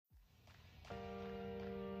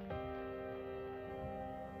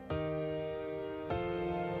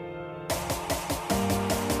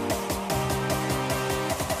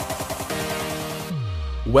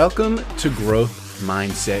Welcome to Growth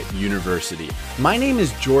Mindset University. My name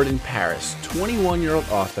is Jordan Paris, 21-year-old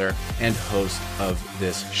author and host of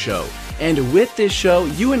this show. And with this show,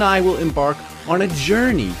 you and I will embark on a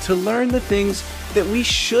journey to learn the things that we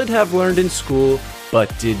should have learned in school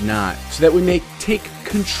but did not, so that we may take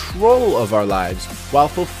control of our lives while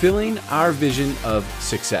fulfilling our vision of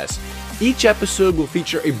success. Each episode will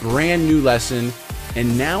feature a brand new lesson,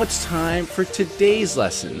 and now it's time for today's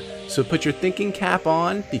lesson. So put your thinking cap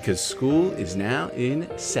on because school is now in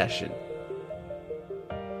session.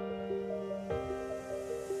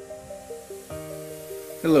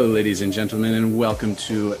 Hello, ladies and gentlemen, and welcome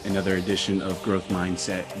to another edition of Growth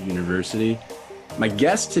Mindset University. My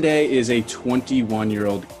guest today is a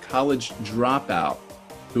 21-year-old college dropout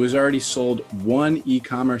who has already sold one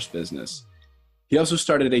e-commerce business. He also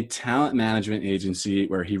started a talent management agency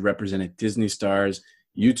where he represented Disney stars,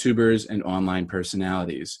 YouTubers, and online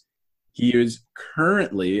personalities. He is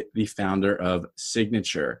currently the founder of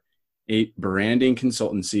Signature, a branding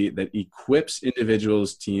consultancy that equips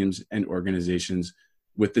individuals, teams, and organizations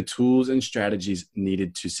with the tools and strategies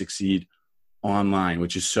needed to succeed online,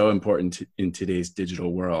 which is so important in today's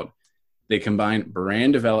digital world. They combine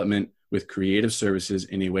brand development with creative services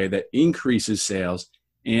in a way that increases sales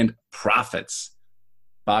and profits.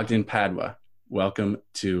 Bogdan, Padua, welcome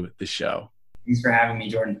to the show. Thanks for having me,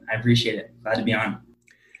 Jordan. I appreciate it. Glad to be on.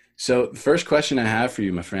 So the first question I have for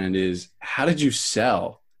you, my friend, is how did you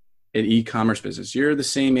sell an e-commerce business? You're the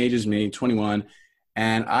same age as me, 21,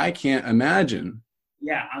 and I can't imagine.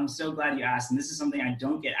 Yeah, I'm so glad you asked. And this is something I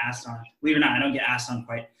don't get asked on. Believe it or not, I don't get asked on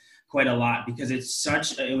quite a lot because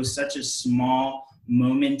it was such a small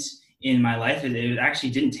moment in my life. It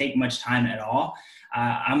actually didn't take much time at all.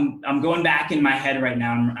 I'm going back in my head right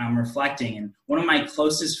now and I'm reflecting. And one of my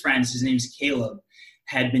closest friends, his name's Caleb,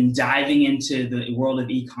 had been diving into the world of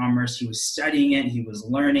e-commerce. He was studying it. He was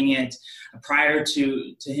learning it. Prior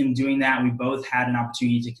to him doing that, we both had an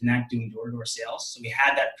opportunity to connect doing door-to-door sales. So we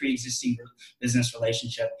had that pre-existing business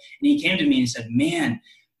relationship. And he came to me and said, man,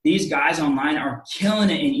 these guys online are killing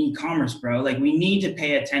it in e-commerce, bro. Like, we need to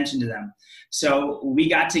pay attention to them. So we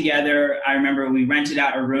got together. I remember we rented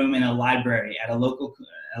out a room in a library at a local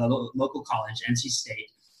college, NC State.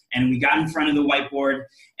 And we got in front of the whiteboard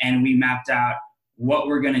and we mapped out what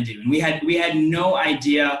we're going to do. And we had no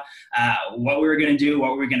idea what we were going to do,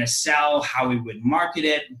 what we were going to sell, how we would market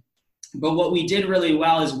it. But what we did really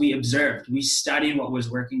well is we observed. We studied what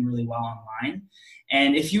was working really well online.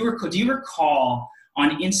 And do you recall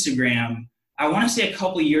on Instagram, I want to say a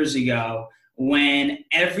couple of years ago, when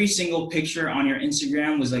every single picture on your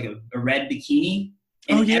Instagram was like a red bikini?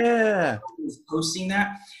 And everyone was posting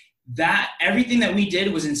that everything that we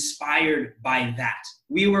did was inspired by that.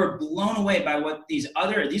 We were blown away by what these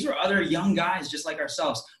were other young guys just like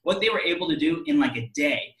ourselves, what they were able to do in like a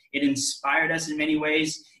day. It inspired us in many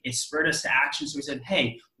ways. It spurred us to action. So we said,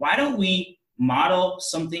 hey, why don't we model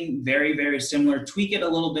something very, very similar, tweak it a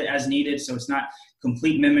little bit as needed so it's not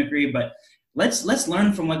complete mimicry, but let's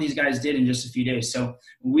learn from what these guys did in just a few days. So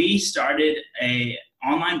we started a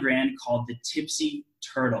online brand called the Tipsy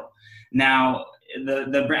Turtle. Now,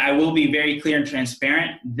 the brand, I will be very clear and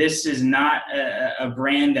transparent. This is not a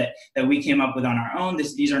brand that we came up with on our own.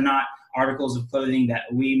 These are not articles of clothing that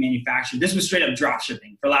we manufactured. This was straight up drop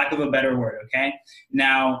shipping, for lack of a better word, okay?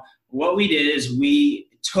 Now, what we did is we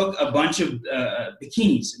took a bunch of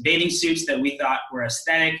bikinis, bathing suits that we thought were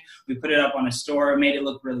aesthetic. We put it up on a store, made it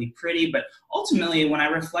look really pretty. But ultimately, when I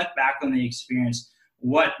reflect back on the experience,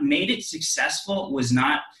 what made it successful was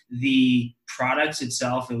not the products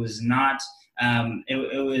itself. It was not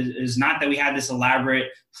it was not that we had this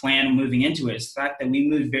elaborate plan moving into it. It's the fact that we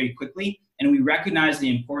moved very quickly and we recognized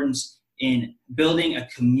the importance in building a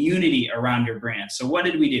community around your brand. So what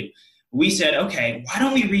did we do? We said, okay, why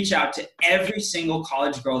don't we reach out to every single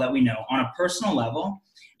college girl that we know on a personal level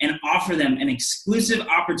and offer them an exclusive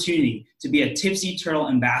opportunity to be a Tipsy Turtle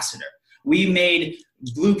ambassador. We made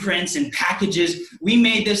blueprints and packages. We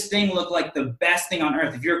made this thing look like the best thing on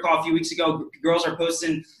earth. If you recall a few weeks ago, girls are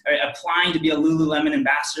applying to be a Lululemon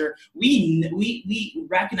ambassador. We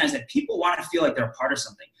recognize that people want to feel like they're a part of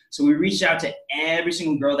something. So we reached out to every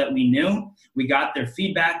single girl that we knew. We got their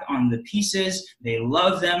feedback on the pieces. They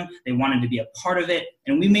loved them. They wanted to be a part of it.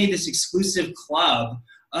 And we made this exclusive club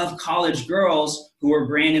of college girls who were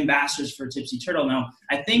brand ambassadors for Tipsy Turtle. Now,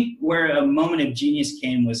 I think where a moment of genius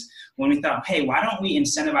came was when we thought, hey, why don't we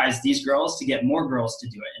incentivize these girls to get more girls to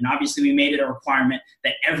do it? And obviously we made it a requirement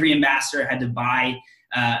that every ambassador had to buy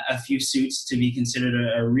a few suits to be considered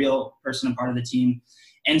a real person, a part of the team.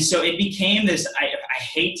 And so it became this, I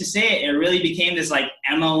hate to say it, it really became this like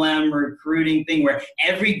MLM recruiting thing where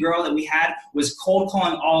every girl that we had was cold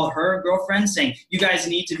calling all her girlfriends saying, you guys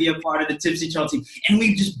need to be a part of the Tipsy Trail team. And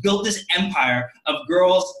we just built this empire of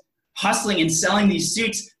girls hustling and selling these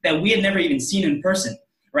suits that we had never even seen in person.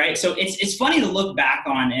 Right. So it's funny to look back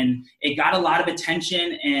on, and it got a lot of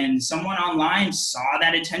attention, and someone online saw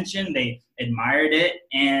that attention. They admired it,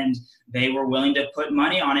 and they were willing to put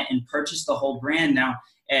money on it and purchase the whole brand. Now,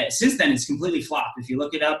 since then, it's completely flopped. If you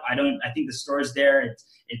look it up, I think the store is there.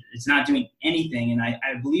 It's not doing anything. And I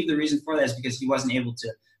believe the reason for that is because he wasn't able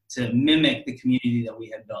to mimic the community that we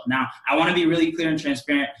had built. Now, I want to be really clear and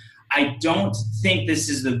transparent. I don't think this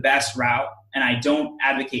is the best route, and I don't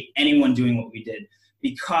advocate anyone doing what we did,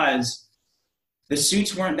 because the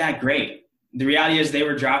suits weren't that great. The reality is they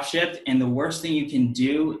were drop shipped, and the worst thing you can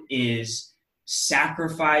do is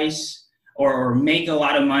sacrifice or make a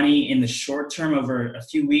lot of money in the short term over a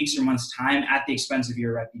few weeks or months' time at the expense of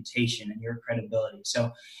your reputation and your credibility.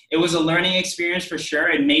 So it was a learning experience for sure.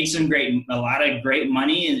 It made a lot of great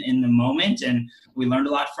money in the moment, and we learned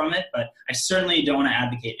a lot from it, but I certainly don't want to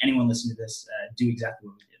advocate anyone listening to this do exactly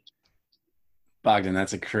what we did. Bogdan,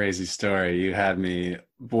 that's a crazy story. You had me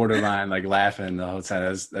borderline like laughing the whole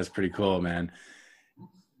time. That's pretty cool, man.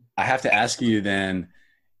 I have to ask you then,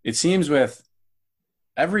 it seems with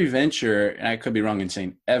every venture, and I could be wrong in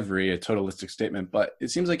saying every, a totalistic statement, but it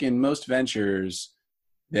seems like in most ventures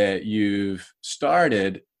that you've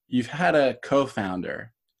started, you've had a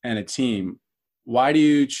co-founder and a team. Why do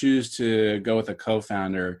you choose to go with a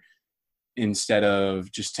co-founder instead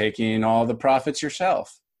of just taking all the profits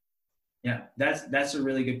yourself? Yeah, that's a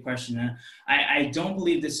really good question. I don't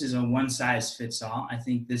believe this is a one size fits all. I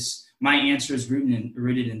think my answer is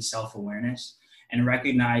rooted in self-awareness and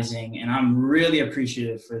recognizing, and I'm really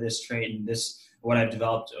appreciative for this trait and what I've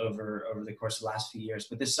developed over the course of the last few years,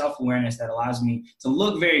 but this self-awareness that allows me to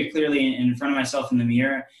look very clearly in front of myself in the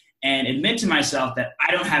mirror and admit to myself that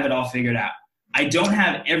I don't have it all figured out. I don't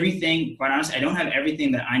have everything, quite honestly, I don't have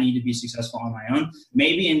everything that I need to be successful on my own.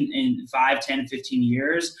 Maybe in 5, 10, 15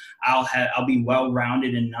 years, I'll be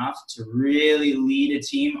well-rounded enough to really lead a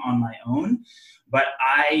team on my own. But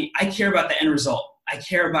I care about the end result. I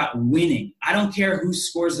care about winning. I don't care who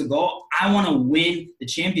scores the goal. I want to win the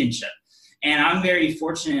championship. And I'm very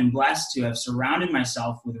fortunate and blessed to have surrounded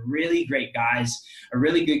myself with really great guys, a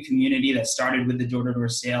really good community that started with the door-to-door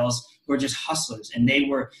sales, who are just hustlers. And they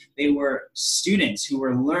were students who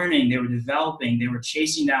were learning, they were developing, they were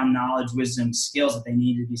chasing down knowledge, wisdom, skills that they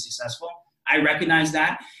needed to be successful. I recognized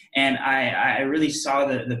that, and I really saw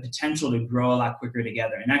the potential to grow a lot quicker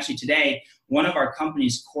together. And actually today, one of our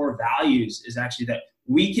company's core values is actually that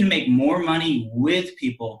we can make more money with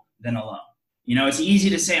people than alone. You know, it's easy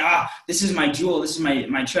to say, this is my jewel, this is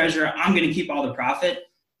my treasure, I'm going to keep all the profit.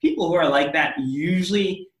 People who are like that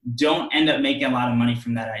usually don't end up making a lot of money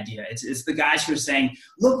from that idea. It's the guys who are saying,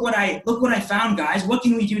 look what I found, guys. What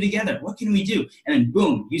can we do together? What can we do? And then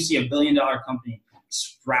boom, you see $1 billion company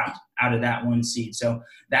sprout out of that one seed. So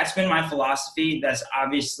that's been my philosophy. That's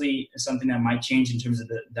obviously something that might change in terms of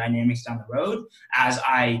the dynamics down the road as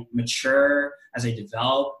I mature, as I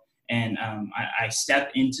develop, and I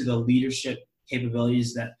step into the leadership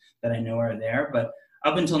capabilities that I know are there. But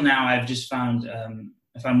up until now, I've just found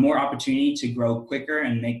more opportunity to grow quicker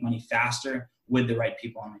and make money faster with the right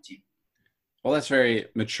people on my team. Well, that's very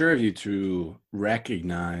mature of you to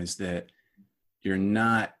recognize that you're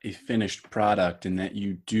not a finished product and that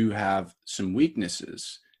you do have some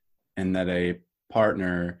weaknesses, and that a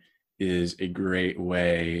partner is a great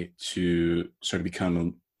way to sort of become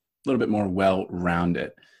a little bit more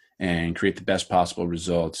well-rounded and create the best possible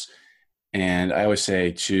results. And I always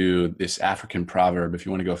say to this African proverb, if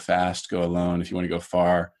you want to go fast, go alone. If you want to go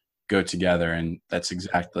far, go together. And that's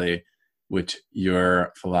exactly what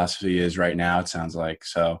your philosophy is right now, it sounds like.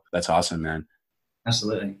 So that's awesome, man.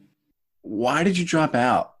 Absolutely. Why did you drop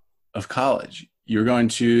out of college? You were going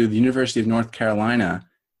to the University of North Carolina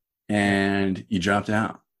and you dropped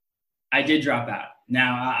out. I did drop out.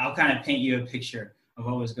 Now, I'll kind of paint you a picture of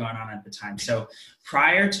what was going on at the time. So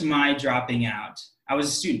prior to my dropping out, I was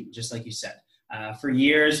a student, just like you said. For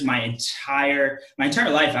years, my entire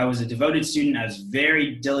life, I was a devoted student. I was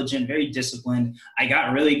very diligent, very disciplined. I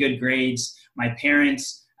got really good grades. My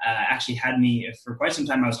parents actually had me for quite some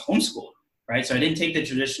time. I was homeschooled, right? So I didn't take the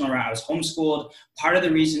traditional route. I was homeschooled. Part of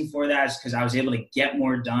the reason for that is because I was able to get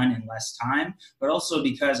more done in less time, but also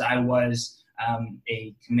because I was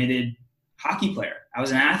a committed hockey player. I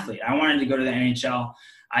was an athlete. I wanted to go to the NHL.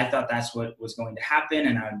 I thought that's what was going to happen,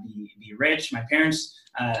 and I would be rich. My parents,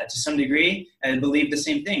 to some degree, believed the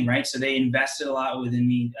same thing, right? So they invested a lot within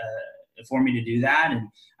me for me to do that, and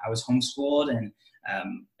I was homeschooled, and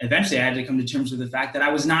eventually I had to come to terms with the fact that I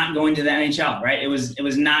was not going to the NHL, right? It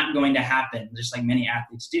was not going to happen, just like many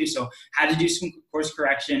athletes do. So I had to do some course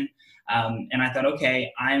correction. And I thought,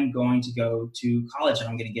 okay, I'm going to go to college and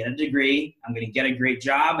I'm going to get a degree. I'm going to get a great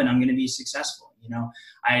job and I'm going to be successful. You know,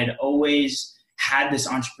 I had always had this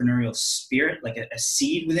entrepreneurial spirit, like a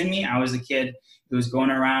seed within me. I was a kid who was going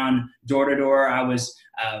around door to door. I was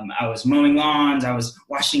mowing lawns. I was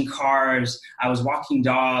washing cars. I was walking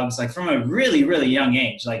dogs, like from a really, really young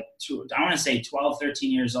age, like I want to say 12,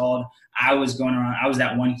 13 years old. I was going around. I was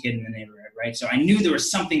that one kid in the neighborhood, right? So I knew there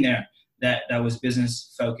was something there that was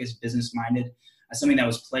business focused, business minded, something that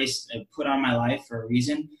was put on my life for a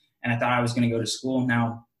reason. And I thought I was going to go to school.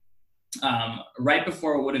 Now, right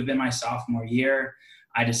before it would have been my sophomore year,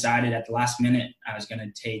 I decided at the last minute I was going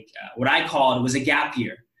to take what I called was a gap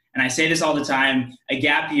year. And I say this all the time, a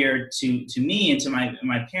gap year to me and to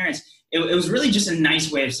my parents, it was really just a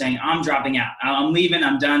nice way of saying, I'm dropping out. I'm leaving.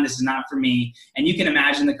 I'm done. This is not for me. And you can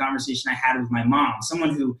imagine the conversation I had with my mom,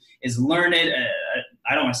 someone who is learned,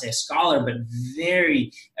 I don't want to say a scholar, but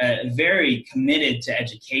very, very committed to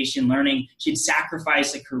education, learning. She'd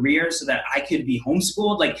sacrifice a career so that I could be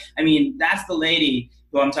homeschooled. Like, I mean, that's the lady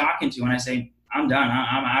who I'm talking to when I say, I'm done.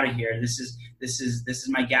 I'm out of here. This is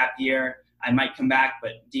my gap year. I might come back,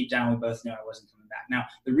 but deep down we both knew I wasn't coming back. Now,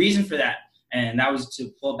 the reason for that, and that was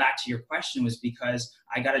to pull back to your question, was because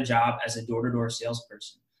I got a job as a door-to-door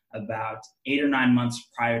salesperson about 8 or 9 months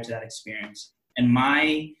prior to that experience. And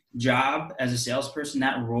my job as a salesperson,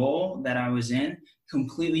 that role that I was in,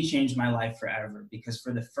 completely changed my life forever, because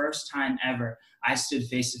for the first time ever, I stood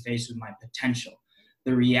face to face with my potential,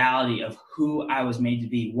 the reality of who I was made to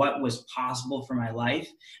be, what was possible for my life.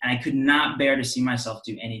 And I could not bear to see myself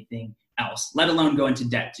do anything else, let alone go into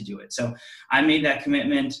debt to do it. So I made that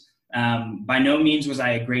commitment. By no means was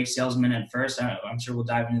I a great salesman at first. I'm sure we'll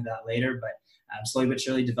dive into that later, but slowly but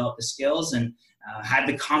surely developed the skills and had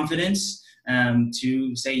the confidence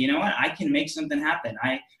to say, you know what, I can make something happen.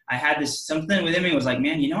 I had this something within me was like,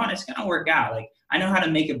 man, you know what, it's going to work out. Like, I know how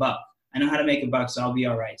to make a buck. So I'll be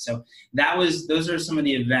all right. So those are some of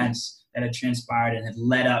the events that had transpired and had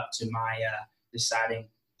led up to my deciding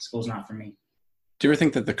school's not for me. Do you ever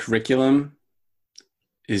think that the curriculum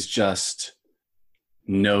is just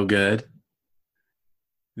no good?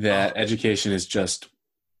 That education is just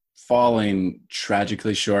falling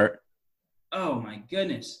tragically short? Oh my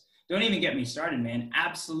goodness. Don't even get me started, man.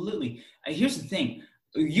 Absolutely. Here's the thing.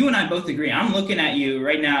 You and I both agree. I'm looking at you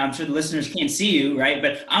right now. I'm sure the listeners can't see you, right?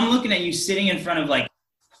 But I'm looking at you sitting in front of, like,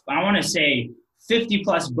 I want to say 50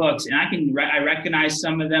 plus books, and I recognize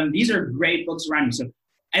some of them. These are great books around you. So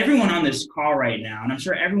everyone on this call right now, and I'm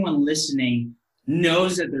sure everyone listening,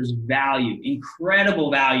 knows that there's value,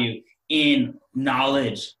 incredible value in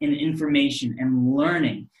knowledge, in information, and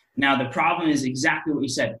learning. Now, the problem is exactly what you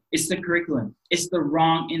said. It's the curriculum. It's the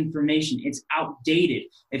wrong information. It's outdated.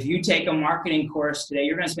 If you take a marketing course today,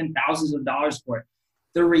 you're going to spend thousands of dollars for it.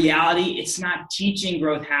 The reality, it's not teaching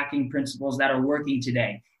growth hacking principles that are working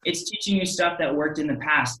today. It's teaching you stuff that worked in the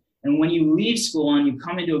past. And when you leave school and you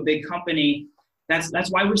come into a big company,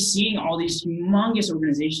 that's why we're seeing all these humongous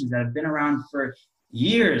organizations that have been around for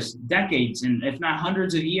years, decades, and if not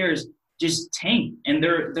hundreds of years, just tank, and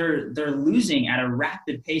they're losing at a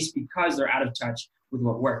rapid pace because they're out of touch with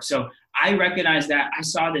what works. So I recognize that. I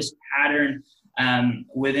saw this pattern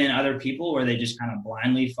within other people where they just kind of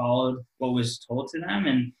blindly followed what was told to them,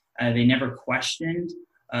 and they never questioned,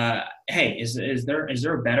 hey, is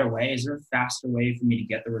there a better way? Is there a faster way for me to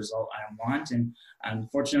get the result I want? And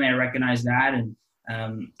unfortunately, I recognized that, and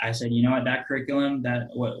I said, you know what, that curriculum,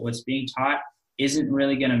 what's being taught isn't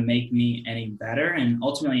really going to make me any better. And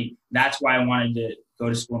ultimately, that's why I wanted to go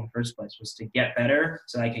to school in the first place, was to get better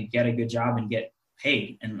so I could get a good job and get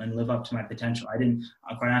paid and live up to my potential.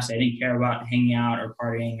 Quite honestly, I didn't care about hanging out or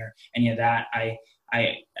partying or any of that.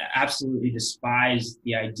 I absolutely despised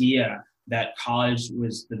the idea that college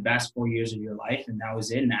was the best 4 years of your life and that was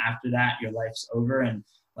it. And after that, your life's over. And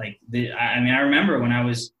I remember when I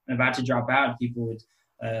was about to drop out, people would,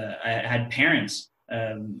 I had parents,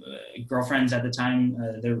 girlfriends at the time,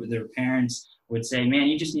 their parents would say, man,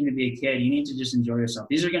 you just need to be a kid. You need to just enjoy yourself.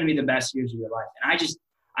 These are going to be the best years of your life. And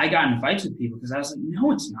I got in fights with people because I was like,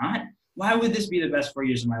 no, it's not. Why would this be the best 4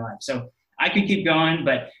 years of my life? So I could keep going,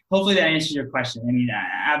 but hopefully that answers your question. I mean,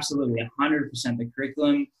 absolutely 100% the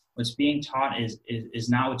curriculum, what's being taught is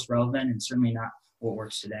not what's relevant and certainly not what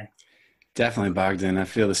works today. Definitely, Bogdan. I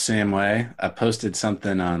feel the same way. I posted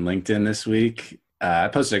something on LinkedIn this week. I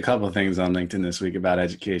posted a couple of things on LinkedIn this week about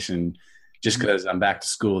education just because I'm back to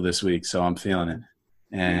school this week, so I'm feeling it.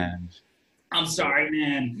 And I'm sorry,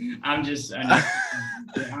 man. I'm I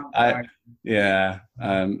sorry. yeah,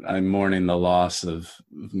 I'm mourning the loss of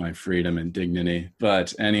my freedom and dignity.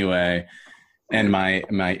 But anyway, and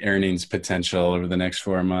my earnings potential over the next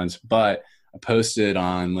 4 months. But I posted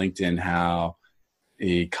on LinkedIn how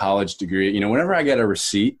a college degree, whenever I get a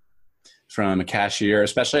receipt from a cashier,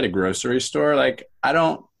 especially at a grocery store, like I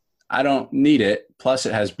don't need it. Plus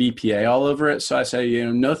it has BPA all over it. So I say,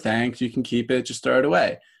 no thanks, you can keep it, just throw it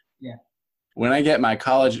away. Yeah. When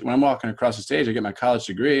I'm walking across the stage, I get my college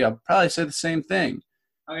degree, I'll probably say the same thing.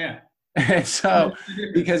 Oh yeah. And so,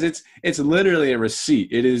 because it's literally a receipt.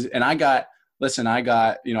 It is, and I got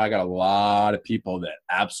a lot of people that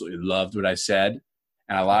absolutely loved what I said,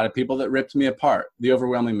 and a lot of people that ripped me apart. The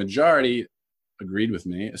overwhelming majority agreed with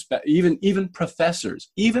me. Even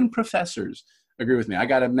professors agree with me. I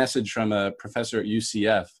got a message from a professor at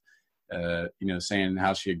UCF, saying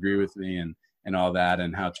how she agreed with me and all that,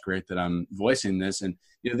 and how it's great that I'm voicing this. And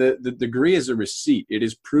the degree is a receipt. It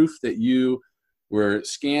is proof that you were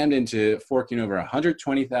scammed into forking over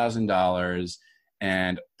 $120,000,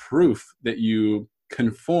 and proof that you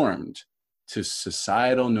conformed to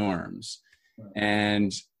societal norms.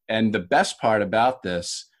 And the best part about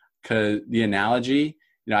this, because the analogy,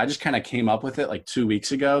 I just kind of came up with it like 2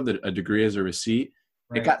 weeks ago, that a degree is a receipt.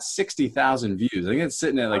 Right. It got 60,000 views. I think it's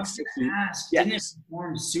sitting at like 60. Yeah. Didn't it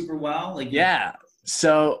perform super well? Yeah.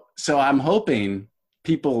 So I'm hoping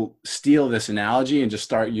people steal this analogy and just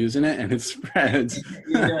start using it, and it spreads.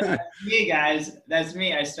 That's me, guys. That's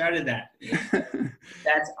me. I started that.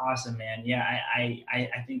 That's awesome, man. Yeah, I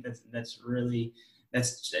think that's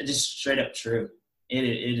just straight up true. It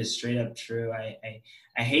is straight up true. I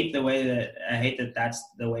hate that that's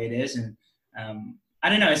the way it is, and I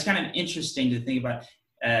don't know. It's kind of interesting to think about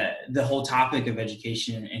the whole topic of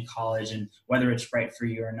education in college and whether it's right for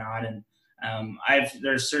you or not. And I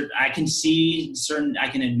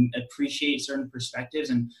can appreciate certain perspectives,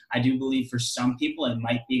 and I do believe for some people it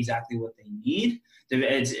might be exactly what they need.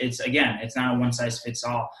 It's not a one size fits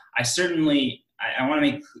all. I want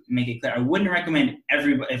to make it clear. I wouldn't recommend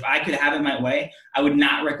everybody. If I could have it my way, I would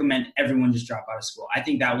not recommend everyone just drop out of school. I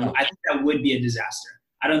think that would be a disaster.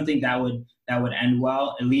 I don't think that would end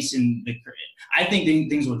well, at least I think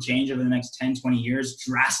things will change over the next 10, 20 years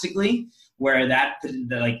drastically, where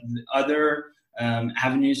the other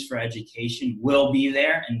avenues for education will be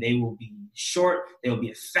there, and they will be short, they will be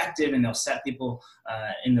effective, and they'll set people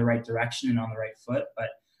in the right direction and on the right foot. But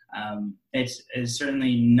it's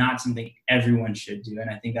certainly not something everyone should do.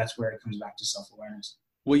 And I think that's where it comes back to self-awareness.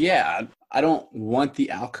 Well, yeah, I don't want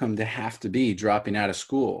the outcome to have to be dropping out of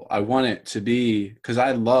school. I want it to be, because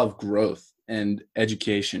I love growth and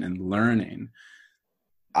education and learning.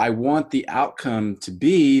 I want the outcome to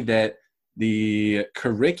be that the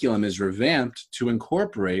curriculum is revamped to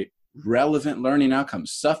incorporate relevant learning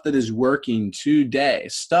outcomes, stuff that is working today,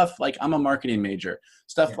 stuff like, I'm a marketing major,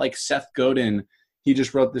 stuff like Seth Godin. He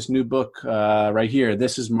just wrote this new book right here,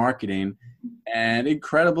 This is Marketing, an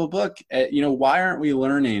incredible book. Why aren't we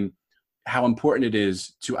learning how important it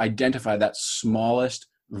is to identify that smallest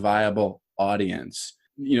viable audience?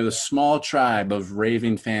 The small tribe of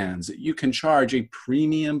raving fans that you can charge a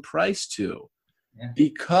premium price to,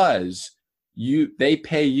 because they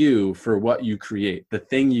pay you for what you create, the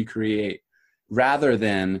thing you create, rather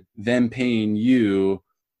than them paying you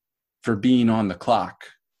for being on the clock.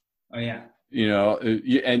 Oh yeah.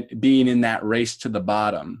 And being in that race to the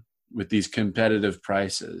bottom with these competitive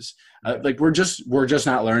prices. We're just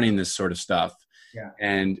not learning this sort of stuff. Yeah.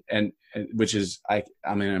 And which is,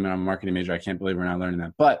 I'm a marketing major. I can't believe we're not learning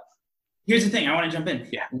that. But here's the thing. I want to jump in.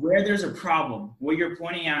 Yeah. Where there's a problem, what you're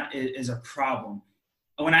pointing out is a problem.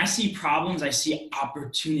 When I see problems, I see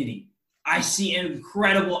opportunity. I see an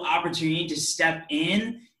incredible opportunity to step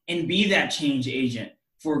in and be that change agent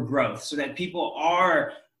for growth, so that people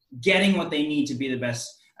are getting what they need to be the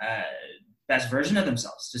best version of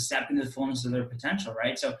themselves, to step into the fullness of their potential,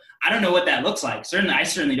 right? So I don't know what that looks like. I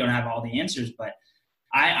certainly don't have all the answers, but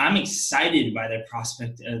I'm excited by the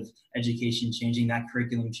prospect of education changing, that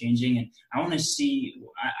curriculum changing. And I want to see,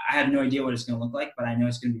 I have no idea what it's going to look like, but I know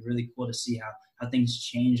it's going to be really cool to see how things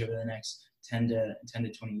change over the next 10 to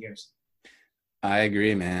 20 years. I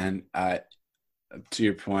agree, man. To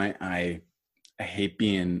your point, I hate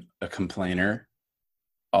being a complainer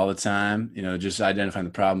all the time, just identifying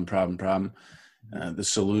the problem, the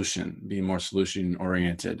solution, being more solution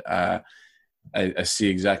oriented. I see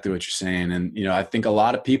exactly what you're saying. And, I think a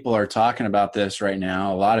lot of people are talking about this right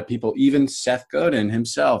now. A lot of people, even Seth Godin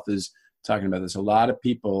himself is talking about this. A lot of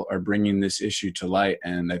people are bringing this issue to light.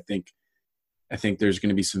 And I think there's going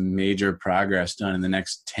to be some major progress done in the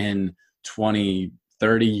next 10, 20,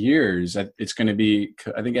 30 years. It's going to be,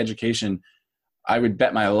 I think education, I would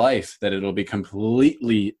bet my life that it'll be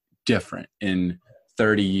completely different in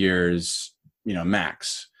 30 years,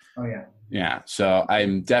 max. Oh yeah. Yeah. So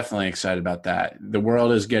I'm definitely excited about that. The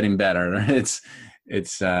world is getting better.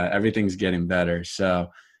 It's everything's getting better. So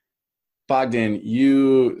Bogdan,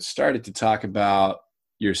 you started to talk about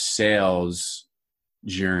your sales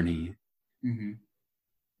journey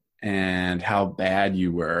and how bad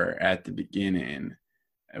you were at the beginning.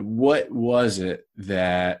 What was it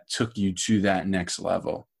that took you to that next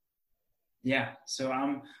level? Yeah. So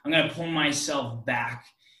I'm going to pull myself back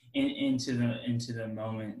into the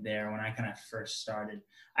moment there when I kind of first started.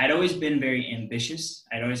 I'd always been very ambitious.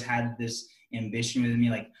 I'd always had this ambition within me.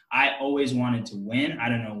 Like I always wanted to win. I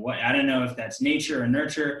don't know if that's nature or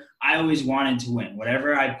nurture. I always wanted to win.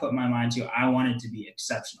 Whatever I put my mind to, I wanted to be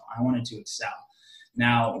exceptional. I wanted to excel.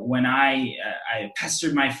 Now, when I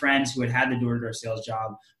pestered my friends who had the door-to-door sales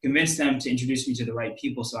job, convinced them to introduce me to the right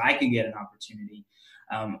people so I could get an opportunity.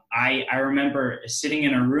 I remember sitting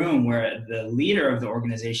in a room where the leader of the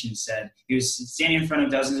organization said, he was standing in front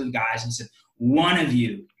of dozens of guys and said, one of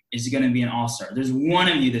you is going to be an all-star. There's one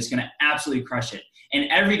of you that's going to absolutely crush it. And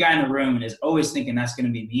every guy in the room is always thinking that's going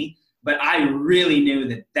to be me. But I really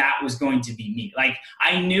knew that was going to be me. Like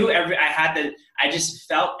I just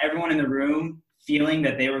felt everyone in the room feeling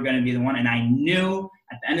that they were going to be the one. And I knew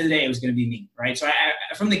at the end of the day, it was going to be me, right? So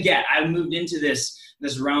from the get, I moved into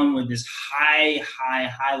this realm with this high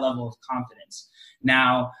level of confidence.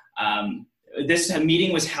 Now, this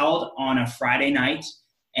meeting was held on a Friday night.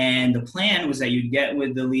 And the plan was that you'd get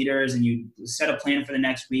with the leaders and you'd set a plan for the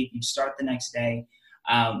next week. You'd start the next day.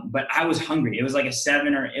 But I was hungry. It was like a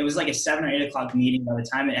 7 or 8 o'clock meeting by the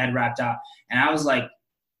time it had wrapped up. And I was like,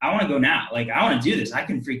 I want to go now. Like, I want to do this. I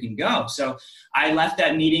can freaking go. So I left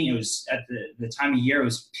that meeting. It was at the time of year, it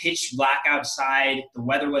was pitch black outside. The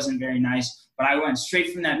weather wasn't very nice, but I went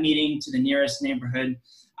straight from that meeting to the nearest neighborhood.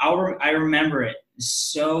 I remember it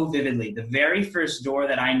so vividly. The very first door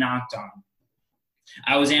that I knocked on,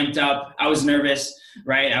 I was amped up. I was nervous,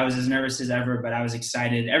 right? I was as nervous as ever, but I was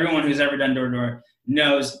excited. Everyone who's ever done door-to-door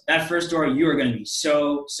knows that first door, you are going to be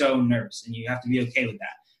so nervous, and you have to be okay with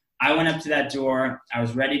that. I went up to that door. I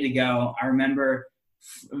was ready to go. I remember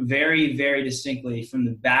very, very distinctly from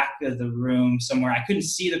the back of the room somewhere. I couldn't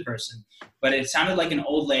see the person, but it sounded like an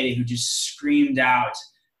old lady who just screamed out,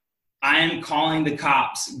 I am calling the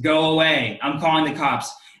cops. Go away. I'm calling the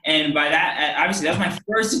cops. And by that, obviously, that was my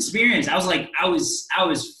first experience. I was like, I was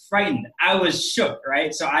frightened. I was shook,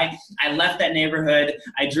 right? So I left that neighborhood.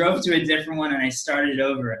 I drove to a different one, and I started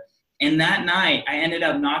over. And that night, I ended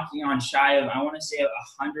up knocking on shy of, I want to say,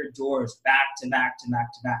 100 doors back to back to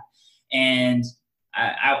back to back. And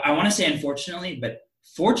I want to say unfortunately, but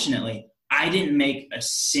fortunately, I didn't make a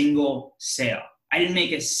single sale.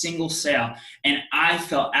 And I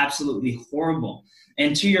felt absolutely horrible.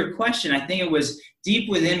 And to your question, I think it was deep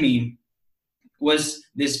within me was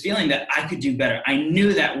this feeling that I could do better. I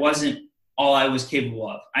knew that wasn't all I was capable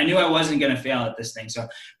of. I knew I wasn't going to fail at this thing. So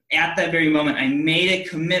at that very moment, I made a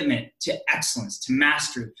commitment to excellence, to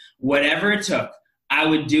mastery. Whatever it took, I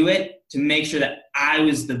would do it to make sure that I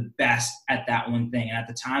was the best at that one thing. And at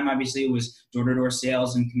the time, obviously, it was door-to-door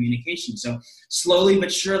sales and communication. So slowly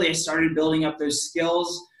but surely, I started building up those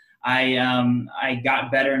skills. I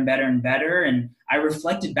got better and better and better. And I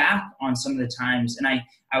reflected back on some of the times, and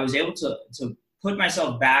I was able to put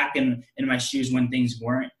myself back in my shoes when things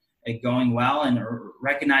weren't going well and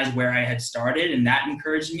recognize where I had started. And that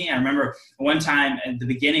encouraged me. I remember one time at the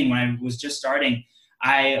beginning when I was just starting,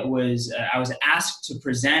 I was asked to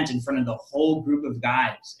present in front of the whole group of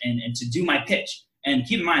guys and to do my pitch. And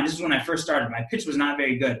keep in mind, this is when I first started. My pitch was not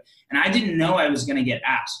very good. And I didn't know I was going to get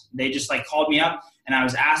asked. They just called me up and I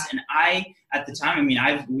was asked. And at the time,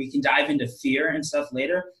 we can dive into fear and stuff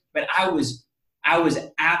later, but I was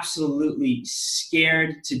absolutely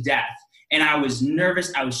scared to death. And I was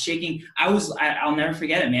nervous. I was shaking. I'll never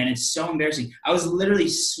forget it, man. It's so embarrassing. I was literally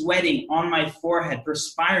sweating on my forehead,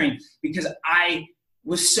 perspiring, because I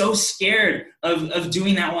was so scared of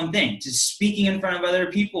doing that one thing, to speaking in front of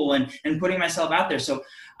other people and putting myself out there. So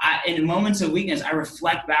in moments of weakness, I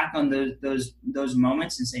reflect back on those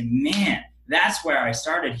moments and say, man, that's where I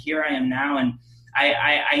started. Here I am now. And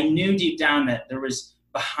I knew deep down that there was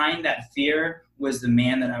behind that fear was the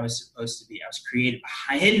man that I was supposed to be. I was created.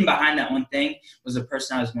 Hidden behind that one thing was the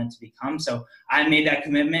person I was meant to become. So I made that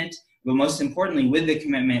commitment. But most importantly, with the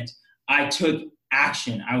commitment, I took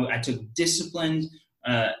action. I took disciplined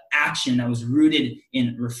action that was rooted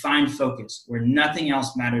in refined focus, where nothing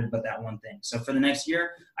else mattered but that one thing. So for the next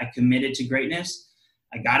year, I committed to greatness.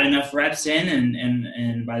 I got enough reps in,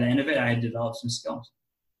 and by the end of it, I had developed some skills.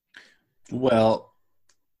 Well,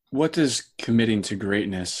 what does committing to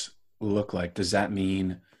greatness look like? Does that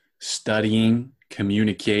mean studying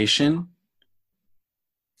communication?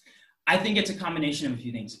 I think it's a combination of a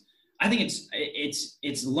few things. I think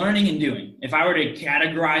it's learning and doing. If I were to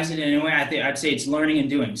categorize it in a way, I'd say it's learning and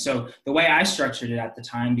doing. So the way I structured it at the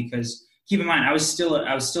time, because keep in mind, I was still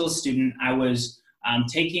a student. I was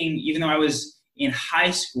taking, even though I was in high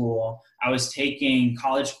school, I was taking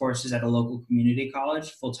college courses at a local community college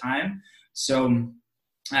full time. So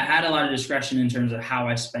I had a lot of discretion in terms of how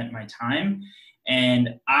I spent my time.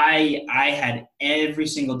 And I had every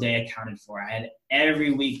single day accounted for. I had every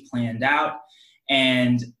week planned out.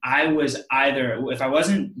 And I was either, if I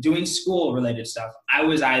wasn't doing school related stuff, I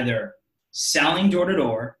was either selling door to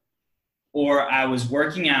door, or I was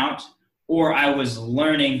working out, or I was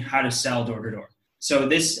learning how to sell door to door. So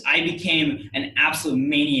I became an absolute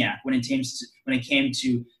maniac when it came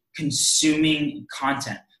to consuming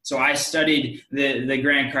content. So I studied the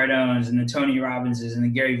Grant Cardones and the Tony Robbinses and the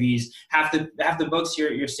Gary V's. Half the books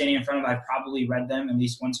you're standing in front of, I probably read them at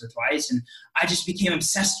least once or twice, and I just became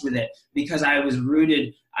obsessed with it because I was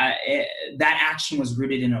rooted. That action was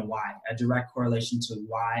rooted in a why, a direct correlation to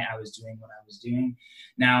why I was doing what I was doing.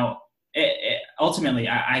 Now, ultimately,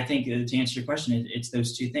 I think to answer your question, it's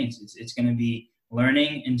those two things. It's going to be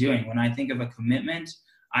learning and doing. When I think of a commitment,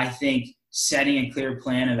 I think setting a clear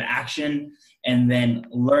plan of action, and then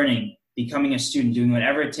learning, becoming a student, doing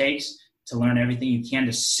whatever it takes to learn everything you can,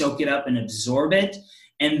 to soak it up and absorb it.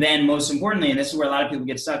 And then most importantly, and this is where a lot of people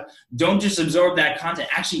get stuck, don't just absorb that content,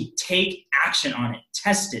 actually take action on it,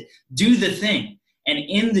 test it, do the thing. And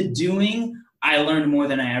in the doing, I learned more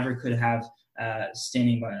than I ever could have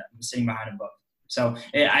sitting behind a book. So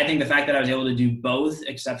I think the fact that I was able to do both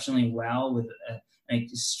exceptionally well with an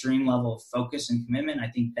extreme level of focus and commitment, I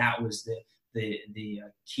think that was the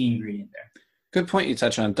key ingredient there. Good point you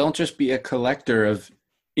touch on. Don't just be a collector of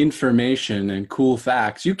information and cool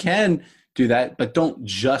facts. You can do that, but don't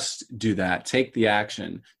just do that. Take the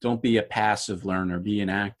action. Don't be a passive learner. Be an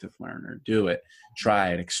active learner. Do it.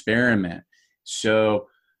 Try it. Experiment. So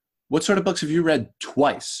what sort of books have you read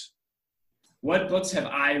twice? What books have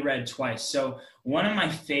I read twice? So one of my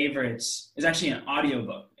favorites is actually an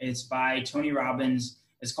audiobook. It's by Tony Robbins.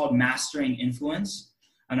 It's called Mastering Influence.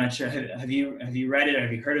 I'm not sure. Have you read it or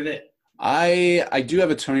have you heard of it? I do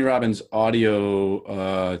have a Tony Robbins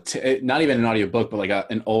audio, not even an audio book, but like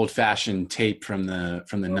an old fashioned tape from the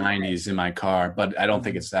 90s in my car, but I don't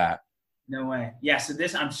think it's that. No way. Yeah. So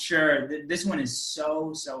I'm sure this one is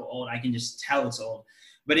so old. I can just tell it's old,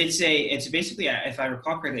 but it's basically, if I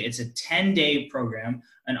recall correctly, it's a 10-day program,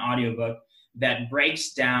 an audiobook that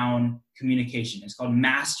breaks down communication. It's called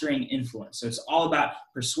Mastering Influence. So it's all about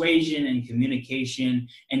persuasion and communication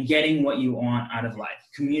and getting what you want out of life,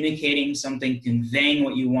 communicating something, conveying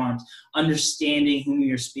what you want, understanding whom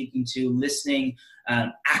you're speaking to, listening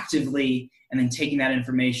actively, and then taking that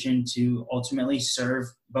information to ultimately serve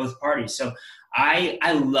both parties. So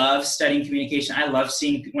I love studying communication. I love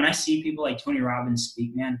when I see people like Tony Robbins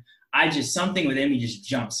speak, man, something within me just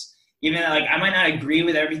jumps. Even like I might not agree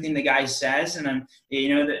with everything the guy says, and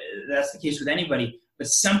that's the case with anybody, but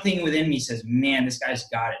something within me says, man, this guy's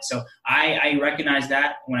got it. So I recognized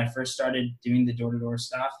that when I first started doing the door-to-door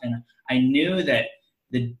stuff, and I knew that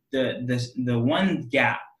the one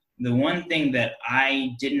gap, the one thing that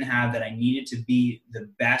I didn't have that I needed to be the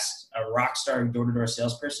best, a rock star door-to-door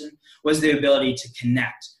salesperson, was the ability to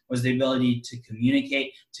connect, was the ability to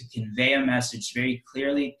communicate, to convey a message very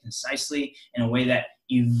clearly, concisely, in a way that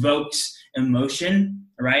evokes emotion,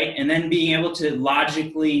 right? And then being able to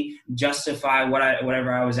logically justify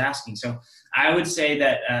whatever I was asking. So I would say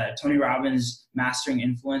that Tony Robbins' Mastering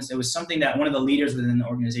Influence, it was something that one of the leaders within the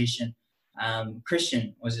organization,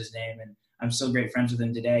 Christian was his name, and I'm still great friends with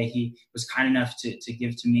him today. He was kind enough to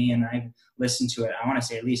give to me, and I've listened to it, I want to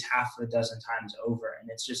say at least half a dozen times over. And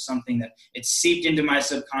it's just something that it's seeped into my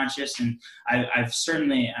subconscious, and I've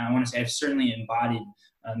certainly embodied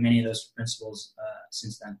many of those principles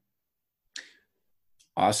since then.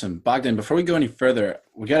 Awesome. Bogdan, before we go any further,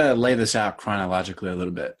 we got to lay this out chronologically a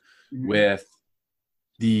little bit. Mm-hmm. With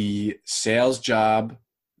the sales job,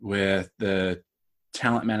 with the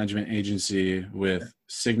talent management agency, with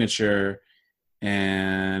Signature,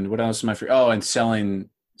 and what else am I forgetting? Oh, and selling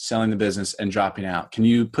the business and dropping out. Can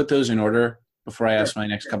you put those in order before I ask my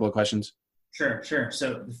next couple of questions? Sure.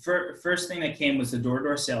 So the first thing that came was the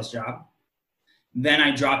door-to-door sales job. Then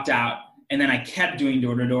I dropped out, and then I kept doing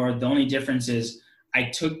door-to-door. The only difference is I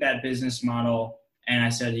took that business model and I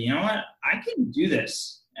said, you know what? I can do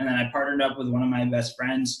this. And then I partnered up with one of my best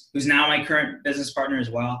friends, who's now my current business partner as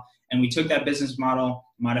well. And we took that business model,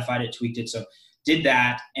 modified it, tweaked it. So did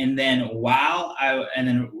that. And then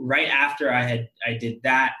right after I did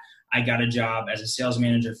that, I got a job as a sales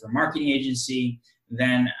manager for a marketing agency.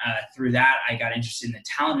 Then through that, I got interested in the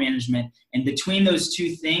talent management. And between those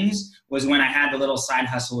two things was when I had the little side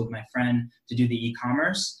hustle with my friend to do the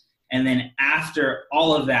e-commerce. And then after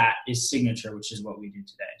all of that is Signature, which is what we do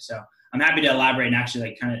today. So I'm happy to elaborate and actually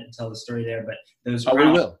like kind of tell the story there. But those we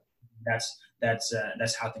will. That's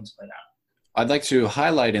how things played out. I'd like to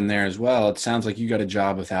highlight in there as well. It sounds like you got a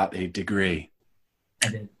job without a degree. I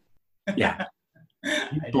did. Yeah.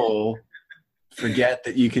 People forget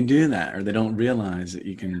that you can do that, or they don't realize that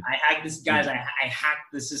you can. I hacked this, guys. I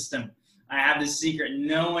hacked the system. I have this secret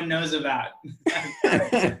no one knows about.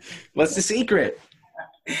 What's the secret?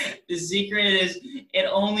 The secret is it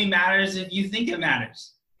only matters if you think it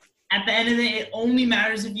matters. At the end of the day, it only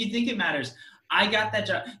matters if you think it matters. I got that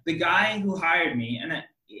job. The guy who hired me, and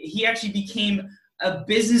he actually became a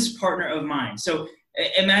business partner of mine. So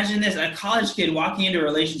imagine this, a college kid walking into a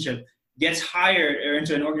relationship, gets hired, or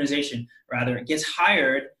into an organization rather, gets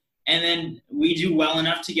hired, and then we do well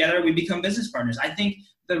enough together, we become business partners. I think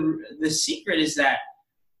the secret is that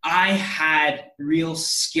I had real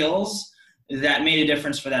skills that made a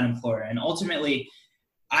difference for that employer. And ultimately,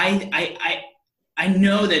 I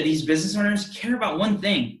know that these business owners care about one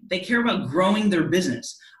thing. They care about growing their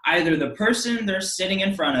business. Either the person they're sitting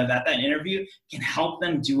in front of at that interview can help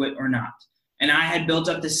them do it or not. And I had built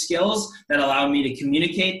up the skills that allowed me to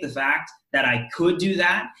communicate the fact that I could do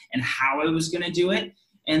that and how I was going to do it.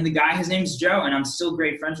 And the guy, his name's Joe, and I'm still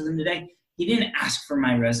great friends with him today. He didn't ask for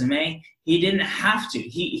my resume. He didn't have to.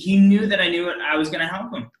 He knew that I knew it. I was going to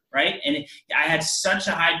help him, right? And I had such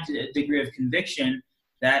a high degree of conviction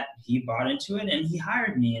that he bought into it and he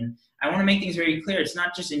hired me. And I want to make things very clear. It's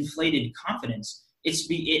not just inflated confidence.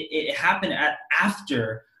 It happened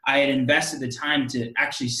after I had invested the time to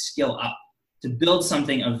actually skill up, to build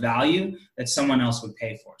something of value that someone else would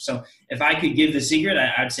pay for. So if I could give the secret,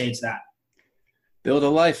 I'd say it's that. Build a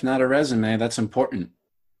life, not a resume. That's important.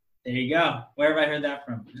 There you go. Where have I heard that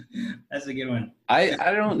from? That's a good one. I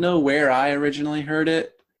don't know where I originally heard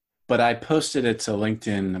it, but I posted it to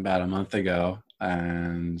LinkedIn about a month ago.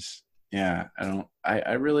 And yeah,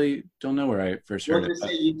 I really don't know where I first heard it.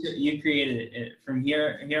 Say you created it from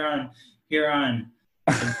here on.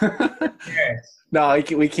 No,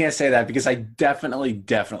 we can't say that because I definitely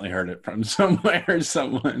heard it from somewhere or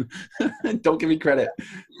someone. Don't give me credit.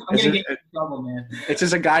 I'm going to get in trouble, man. It's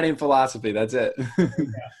just a guiding philosophy. That's it.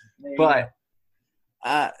 But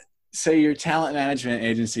so your talent management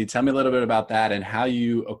agency, tell me a little bit about that and how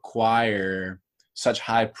you acquire such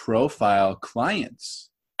high profile clients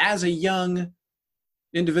as a young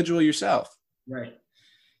individual yourself. Right.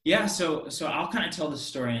 Yeah. So I'll kind of tell the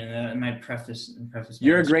story in my preface.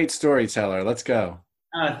 You're a great storyteller. Let's go.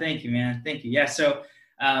 Thank you, man. Thank you. Yeah. So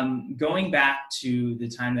going back to the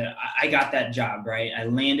time that I got that job, right? I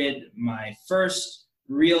landed my first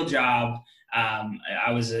real job.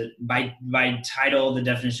 I was by title, the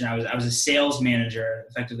definition, I was a sales manager.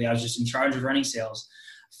 Effectively, I was just in charge of running sales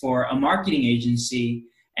for a marketing agency,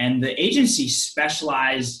 and the agency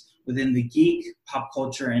specialized within the geek, pop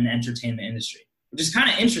culture, and entertainment industry, which is kind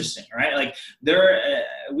of interesting, right? Like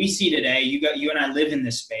we see today, you and I live in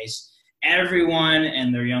this space. Everyone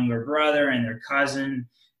and their younger brother and their cousin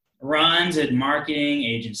runs a marketing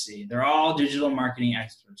agency. They're all digital marketing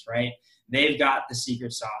experts, right? They've got the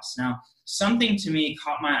secret sauce. Now, something to me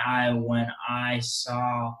caught my eye when I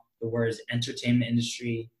saw the words entertainment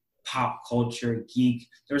industry, pop culture, geek.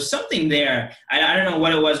 There was something there. I don't know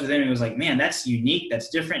what it was within me. It was like, man, that's unique. That's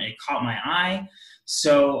different. It caught my eye.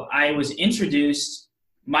 So I was introduced.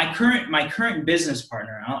 My current business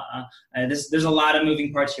partner. There's a lot of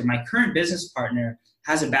moving parts here. My current business partner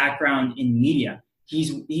has a background in media.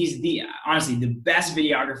 He's honestly the best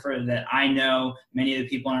videographer that I know. Many of the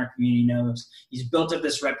people in our community knows. He's built up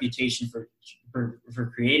this reputation for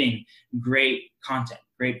creating great content,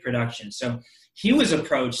 great production. So he was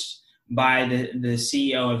approached by the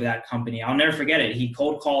CEO of that company. I'll never forget it. He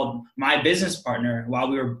cold called my business partner while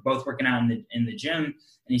we were both working out in the gym, and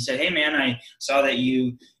he said, "Hey man, I saw that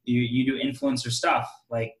you do influencer stuff.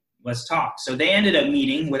 Like, let's talk." So they ended up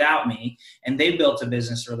meeting without me, and they built a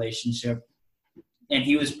business relationship. And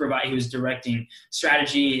he was directing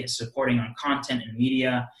strategy, supporting on content and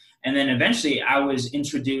media. And then eventually I was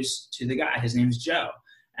introduced to the guy. His name's Joe.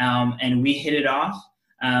 And we hit it off.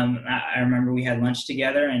 I remember we had lunch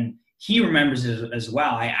together, and he remembers it as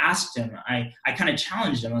well. I asked him, I kind of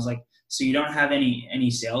challenged him. I was like, so you don't have any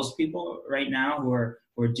salespeople right now who are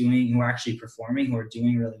actually performing, who are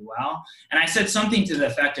doing really well? And I said something to the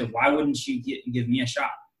effect of, why wouldn't you give me a shot?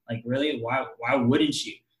 Like, really, why wouldn't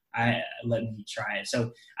you let me try it?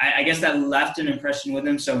 So I guess that left an impression with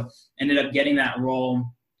him. So ended up getting that role.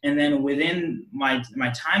 And then within my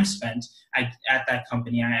time spent at that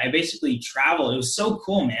company, I basically traveled. It was so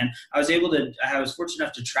cool, man. I was fortunate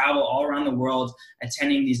enough to travel all around the world,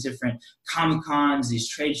 attending these different Comic-Cons, these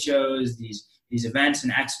trade shows, these events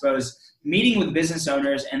and expos, meeting with business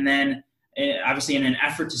owners, and then obviously in an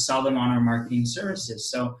effort to sell them on our marketing services.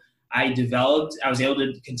 So I was able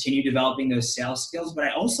to continue developing those sales skills, but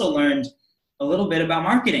I also learned a little bit about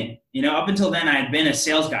marketing. Up until then I had been a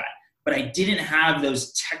sales guy, but I didn't have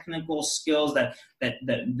those technical skills, that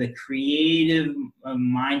the creative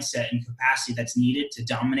mindset and capacity that's needed to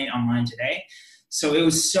dominate online today. So it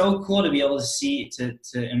was so cool to be able to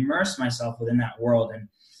immerse myself within that world.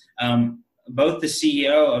 And both the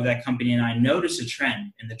CEO of that company and I noticed a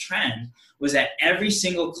trend, and the trend was that every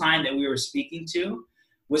single client that we were speaking to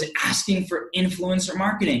was asking for influencer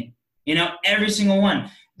marketing. Every single one.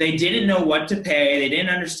 They didn't know what to pay. They didn't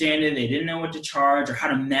understand it. They didn't know what to charge or how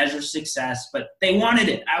to measure success, but they wanted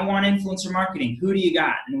it. I want influencer marketing. Who do you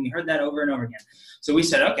got? And we heard that over and over again. So we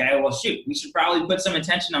said, okay, well, shoot, we should probably put some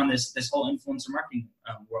attention on this whole influencer marketing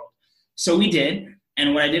world. So we did.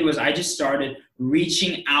 And what I did was I just started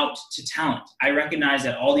reaching out to talent. I recognized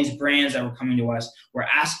that all these brands that were coming to us were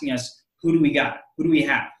asking us, who do we got? Who do we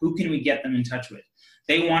have? Who can we get them in touch with?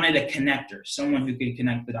 They wanted a connector, someone who could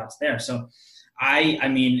connect the dots there. So I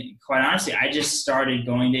mean, quite honestly, I just started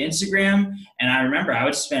going to Instagram, and I remember I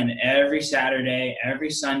would spend every Saturday, every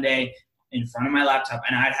Sunday in front of my laptop,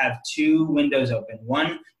 and I'd have two windows open,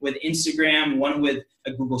 one with Instagram, one with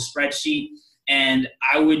a Google spreadsheet, and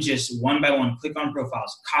I would just one by one click on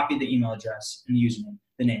profiles, copy the email address and the username,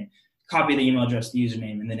 the name, copy the email address, the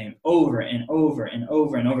username, and the name over and over and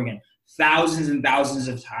over and over again, thousands and thousands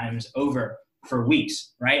of times over for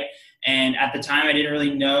weeks, right? And at the time, I didn't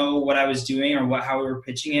really know what I was doing or how we were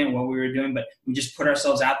pitching it, what we were doing, but we just put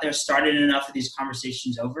ourselves out there, started enough of these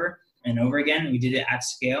conversations over and over again. We did it at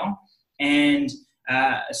scale, and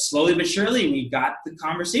slowly but surely, we got the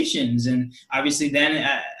conversations. And obviously, then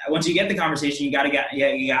once you get the conversation, you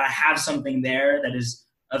gotta have something there that is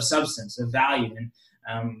of substance, of value. And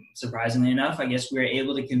surprisingly enough, I guess we were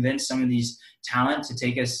able to convince some of these talent to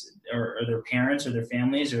take us, or their parents or their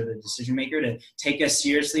families or the decision maker, to take us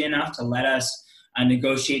seriously enough to let us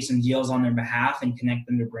negotiate some deals on their behalf and connect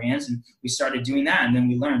them to brands. And we started doing that, and then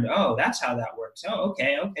we learned, oh, that's how that works. Oh,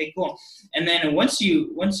 okay, cool. And then once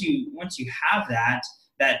you have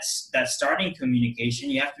that starting communication,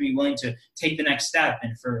 you have to be willing to take the next step.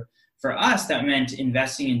 And for us, that meant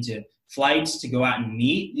investing into flights to go out and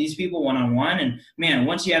meet these people one-on-one. And man,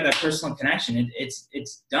 once you have that personal connection,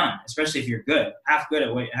 it's done, especially if you're half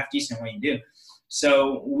decent at what you do.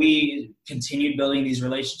 So we continued building these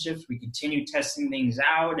relationships. We continued testing things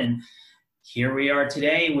out. And here we are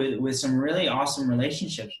today with some really awesome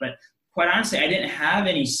relationships. But quite honestly, I didn't have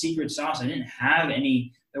any secret sauce.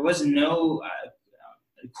 There was no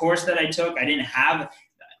course that I took. I didn't have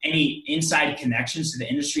any inside connections to the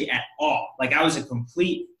industry at all. Like, I was a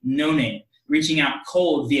complete no-name, reaching out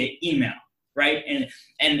cold via email, right?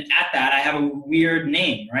 And at that, I have a weird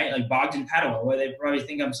name, right? Like Bogdan, Padua, where they probably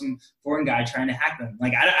think I'm some foreign guy trying to hack them.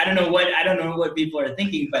 Like, I don't know what people are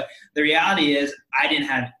thinking, but the reality is I didn't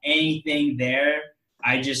have anything there.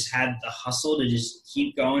 I just had the hustle to just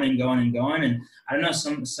keep going and going and going. And I don't know,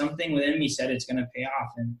 something within me said it's going to pay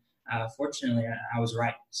off. And fortunately, I was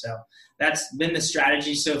right. So that's been the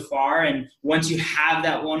strategy so far. And once you have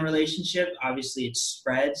that one relationship, obviously it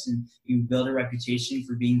spreads and you build a reputation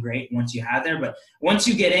for being great once you have there. But once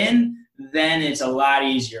you get in, then it's a lot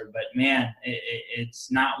easier. But man, it's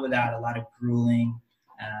not without a lot of grueling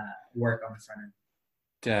work on the front end.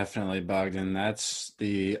 Definitely, Bogdan. That's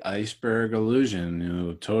the iceberg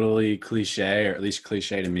illusion. Totally cliche, or at least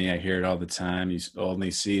cliche to me. I hear it all the time. You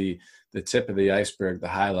only see the tip of the iceberg, the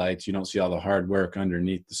highlights. You don't see all the hard work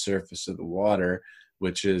underneath the surface of the water,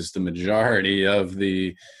 which is the majority of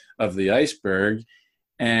the iceberg.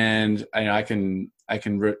 And I can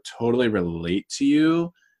totally relate to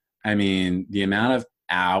you. I mean, the amount of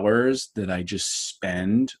hours that I just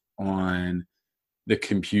spend on the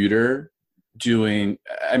computer doing,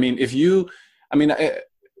 we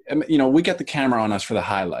get the camera on us for the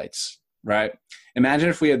highlights, right? Imagine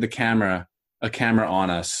if we had a camera on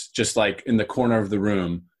us, just like in the corner of the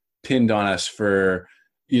room, pinned on us for,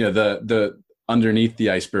 the underneath the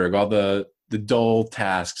iceberg, all the the dull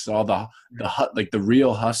tasks, all like the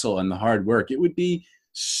real hustle and the hard work, it would be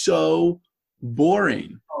so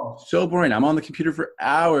boring. Oh, So boring. I'm on the computer for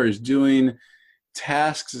hours doing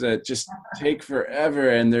tasks that just take forever,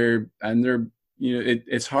 and they're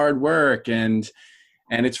it's hard work, and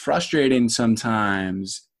it's frustrating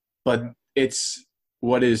sometimes, but it's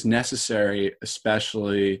what is necessary,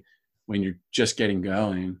 especially when you're just getting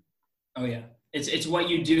going. oh yeah. It's what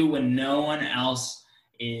you do when no one else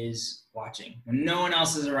is watching, when no one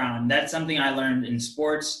else is around. That's something I learned in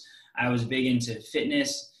sports. I was big into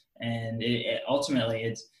fitness, and ultimately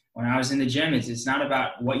it's when I was in the gym, it's not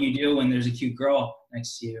about what you do when there's a cute girl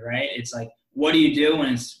next to you, right? It's like, what do you do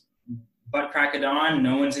when it's butt crack of dawn,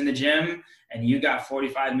 no one's in the gym, and you got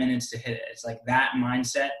 45 minutes to hit it? It's like that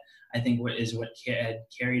mindset, I think, what had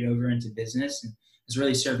carried over into business and has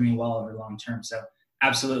really served me well over long term. So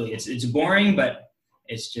absolutely, it's boring, but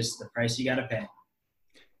it's just the price you got to pay.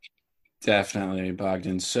 Definitely,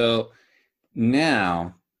 Bogdan. So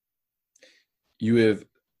now you have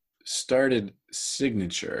started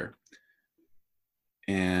Signature,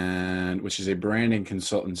 and which is a branding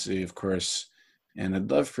consultancy, of course. And I'd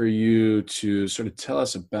love for you to sort of tell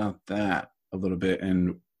us about that a little bit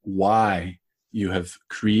and why you have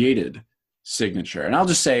created Signature. And I'll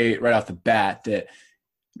just say right off the bat that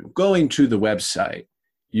going to the website,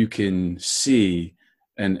 you can see,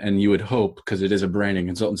 and you would hope, because it is a branding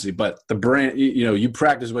consultancy, but the brand, you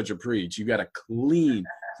practice what you preach. You got a clean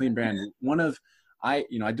brand. I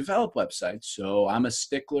develop websites, so I'm a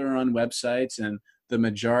stickler on websites, and the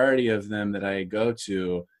majority of them that I go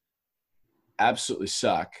to absolutely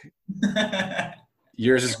suck.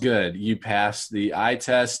 Yours is good. You pass the eye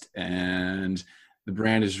test, and the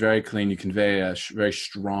brand is very clean. You convey a very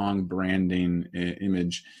strong branding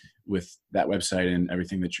image with that website and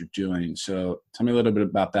everything that you're doing. So tell me a little bit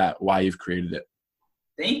about that, why you've created it.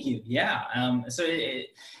 Thank you. Yeah. So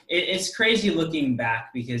it's crazy looking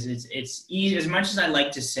back, because it's easy. As much as I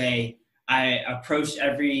like to say I approached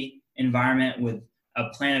every environment with a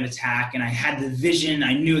plan of attack and I had the vision,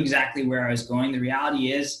 I knew exactly where I was going. The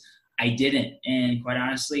reality is I didn't. And quite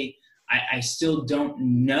honestly, I still don't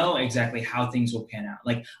know exactly how things will pan out.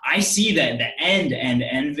 Like, I see that the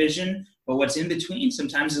end vision, but what's in between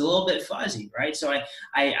sometimes is a little bit fuzzy, right? So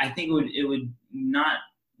I think it would not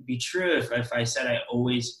be true if I said I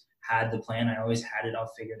always had the plan, I always had it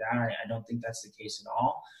all figured out. I don't think that's the case at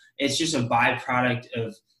all. It's just a byproduct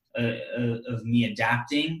of me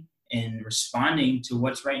adapting and responding to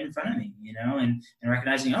what's right in front of me, and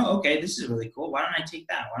recognizing, oh, okay, this is really cool. Why don't I take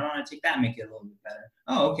that? Why don't I take that and make it a little bit better?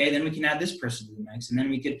 Oh, okay, then we can add this person to the mix, and then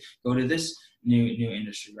we could go to this new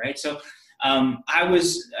industry, right? So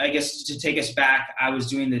I guess to take us back, I was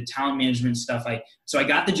doing the talent management stuff. So I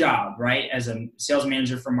got the job, right, as a sales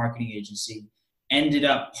manager for a marketing agency, ended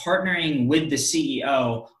up partnering with the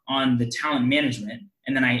CEO on the talent management,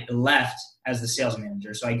 and then I left as the sales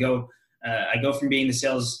manager. So I go from being the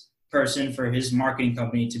sales person for his marketing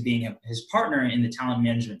company to being his partner in the talent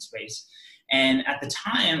management space. And at the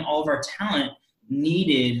time, all of our talent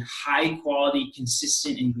needed high quality,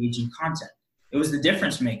 consistent, engaging content. It was the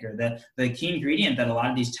difference maker, the key ingredient that a lot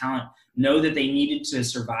of these talent know that they needed to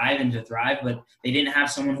survive and to thrive, but they didn't have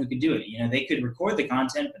someone who could do it. They could record the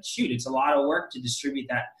content, but shoot, it's a lot of work to distribute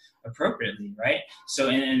that appropriately, right? So,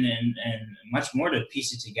 and much more to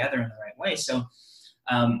piece it together in the right way. So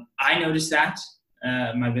I noticed that.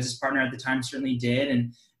 My business partner at the time certainly did.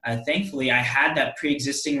 And thankfully, I had that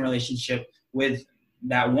pre-existing relationship with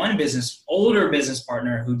that one older business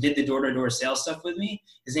partner who did the door-to-door sales stuff with me.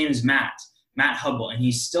 His name is Matt Hubble, and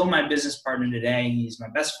he's still my business partner today. He's my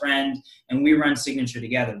best friend, and we run Signature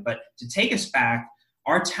together. But to take us back,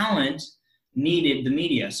 our talent needed the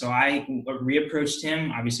media. So I reapproached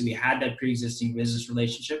him. Obviously, we had that pre-existing business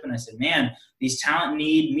relationship, and I said, man, these talent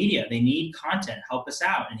need media. They need content. Help us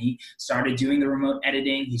out. And he started doing the remote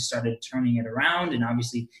editing. He started turning it around, and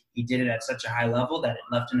obviously he did it at such a high level that it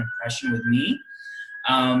left an impression with me.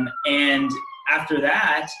 And after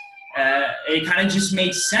that, it kind of just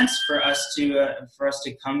made sense for us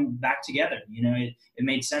to come back together. It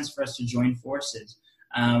made sense for us to join forces.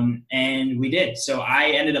 And we did. So I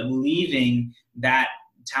ended up leaving that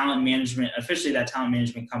talent management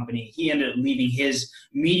company. He ended up leaving his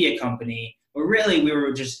media company. But really, we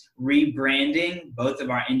were just rebranding both of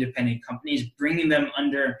our independent companies, bringing them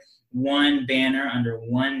under one banner, under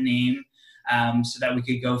one name, so that we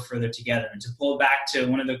could go further together. And to pull back to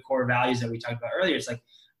one of the core values that we talked about earlier, it's like,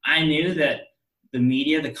 I knew that the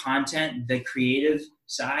media, the content, the creative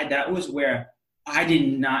side, that was where I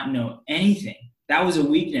did not know anything. That was a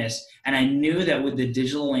weakness. And I knew that with the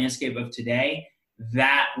digital landscape of today,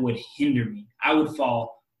 that would hinder me. I would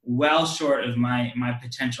fall well short of my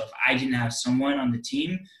potential if I didn't have someone on the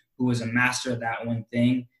team who was a master of that one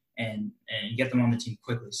thing and get them on the team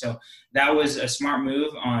quickly. So that was a smart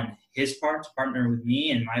move on his part to partner with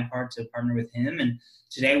me and my part to partner with him. And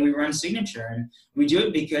today we run Signature, and we do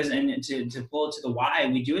it because, and to pull it to the why,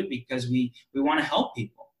 we do it because we want to help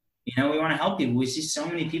people. We want to help people. We see so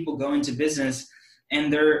many people go into business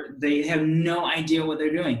and they have no idea what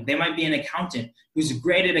they're doing. They might be an accountant who's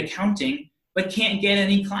great at accounting, but can't get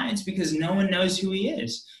any clients because no one knows who he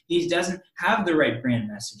is. He doesn't have the right brand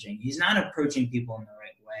messaging. He's not approaching people in the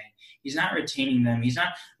right way. He's not retaining them. He's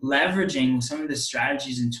not leveraging some of the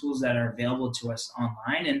strategies and tools that are available to us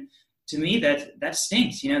online. And to me, that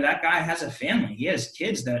stinks. That guy has a family. He has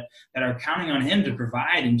kids that are counting on him to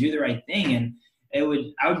provide and do the right thing. And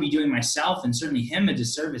I would be doing myself and certainly him a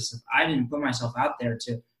disservice if I didn't put myself out there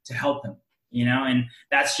to help him. And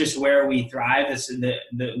that's just where we thrive.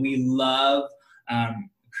 We love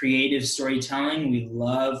creative storytelling. We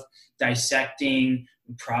love dissecting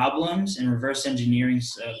problems and reverse engineering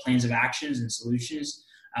plans of actions and solutions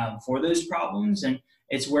for those problems. And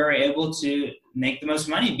it's where we're able to make the most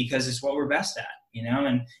money because it's what we're best at,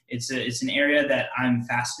 and it's an area that I'm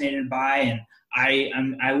fascinated by. And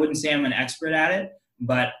I wouldn't say I'm an expert at it,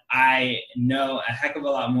 but I know a heck of a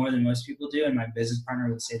lot more than most people do. And my business partner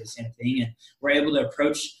would say the same thing. And we're able to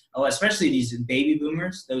approach, especially these baby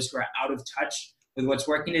boomers, those who are out of touch with what's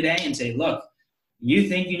working today, and say, look, you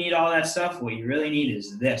think you need all that stuff? What you really need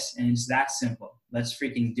is this. And it's that simple. Let's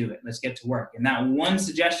freaking do it. Let's get to work. And that one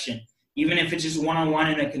suggestion, even if it's just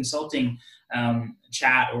one-on-one in a consulting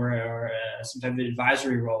chat or some type of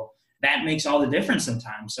advisory role, that makes all the difference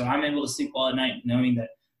sometimes. So I'm able to sleep well at night knowing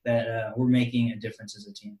that we're making a difference as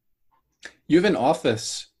a team. You have an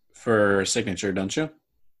office for Signature, don't you?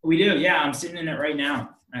 We do. Yeah. I'm sitting in it right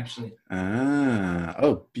now, actually.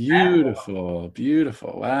 Oh, beautiful.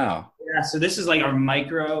 Beautiful. Wow. Yeah. So this is like our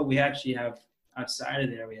micro. We actually have outside of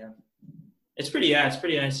there, it's pretty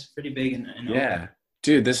nice, pretty big. And yeah. open.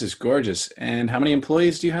 Dude, this is gorgeous. And how many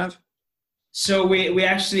employees do you have? So we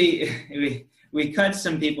actually, we cut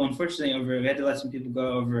some people, unfortunately, we had to let some people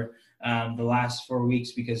go over the last 4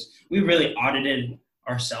 weeks because we really audited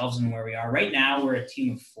ourselves and where we are. Right now, we're a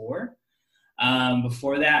team of 4.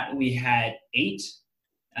 Before that, we had 8.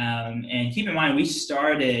 And keep in mind, we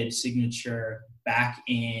started Signature back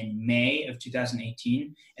in May of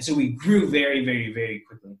 2018. And so we grew very, very, very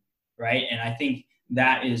quickly, right? And I think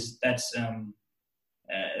that's something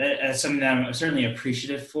that I'm certainly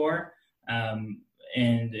appreciative for. And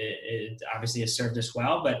it obviously has served us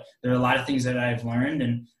well, but there are a lot of things that I've learned,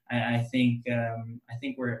 and I think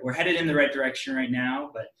we're headed in the right direction right now.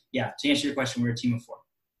 But yeah, to answer your question, we're a team of 4.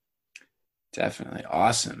 Definitely.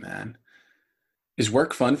 Awesome, man. Is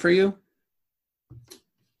work fun for you?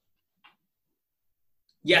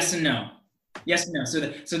 Yes and no. Yes and no. So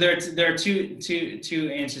there are two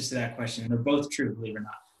answers to that question. They're both true, believe it or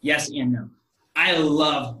not. Yes and no. I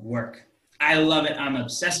love work. I love it. I'm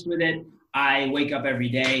obsessed with it. I wake up every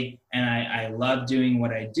day and I love doing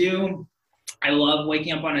what I do. I love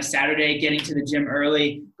waking up on a Saturday, getting to the gym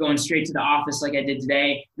early, going straight to the office like I did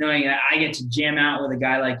today, knowing that I get to jam out with a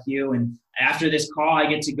guy like you. And after this call, I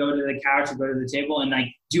get to go to the couch or go to the table and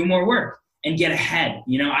do more work and get ahead.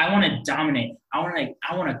 I want to dominate. I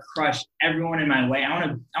want to crush everyone in my way. I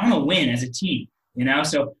want to win as a team,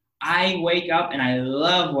 So I wake up and I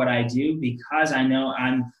love what I do because I know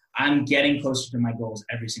I'm getting closer to my goals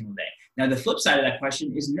every single day. Now, the flip side of that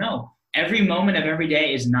question is no. Every moment of every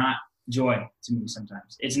day is not joy to me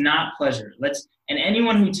sometimes. It's not pleasure. And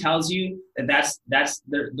anyone who tells you that that's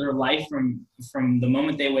their life from the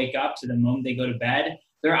moment they wake up to the moment they go to bed,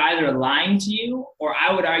 they're either lying to you, or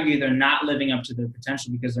I would argue they're not living up to their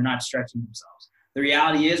potential because they're not stretching themselves. The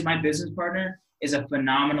reality is my business partner is a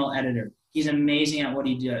phenomenal editor. He's amazing at what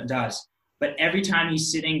he does. But every time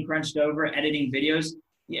he's sitting crunched over editing videos,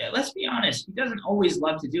 yeah, let's be honest, he doesn't always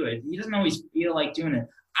love to do it. He doesn't always feel like doing it.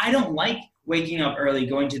 I don't like waking up early,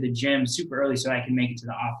 going to the gym super early so I can make it to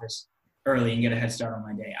the office early and get a head start on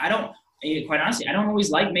my day. Quite honestly, I don't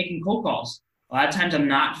always like making cold calls. A lot of times I'm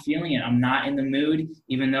not feeling it. I'm not in the mood,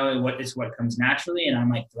 even though it's what comes naturally and I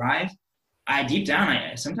might thrive. Deep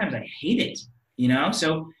down, sometimes I hate it,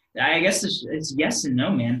 So I guess it's yes and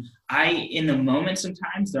no, man. In the moment,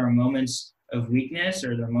 sometimes there are moments of weakness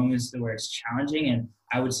or there are moments where it's challenging, and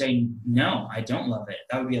I would say, no, I don't love it.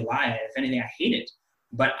 That would be a lie. If anything, I hate it.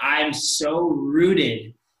 But I'm so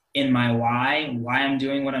rooted in my why I'm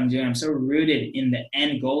doing what I'm doing. I'm so rooted in the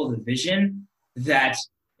end goal, the vision, that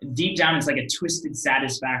deep down it's like a twisted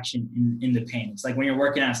satisfaction in the pain. It's like when you're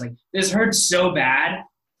working out, it's like, this hurts so bad,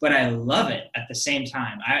 but I love it at the same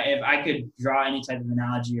time. If I could draw any type of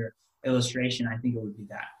analogy or illustration, I think it would be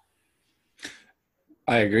that.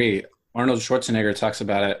 I agree. Arnold Schwarzenegger talks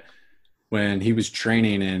about it when he was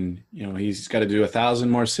training, and he's got to do 1,000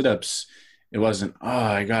 more sit-ups. It wasn't, oh,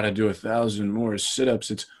 I got to do 1,000 more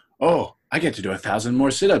sit-ups. It's, oh, I get to do 1,000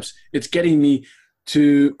 more sit-ups. It's getting me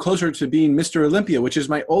closer to being Mr. Olympia, which is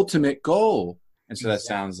my ultimate goal. And so that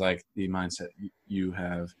sounds like the mindset you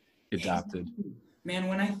have adopted. Man,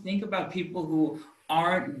 when I think about people who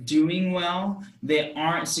aren't doing well, they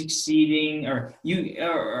aren't succeeding, or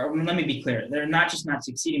let me be clear, they're not just not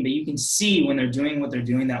succeeding, but you can see when they're doing what they're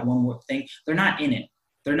doing, that one thing, they're not in it.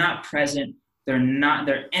 They're not present.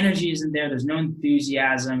 Their energy isn't there. There's no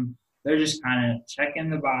enthusiasm. They're just kind of checking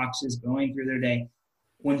the boxes, going through their day.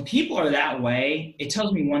 When people are that way, it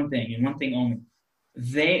tells me one thing and one thing only.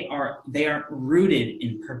 They aren't rooted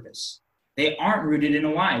in purpose. They aren't rooted in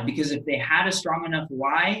a why, because if they had a strong enough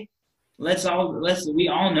why, we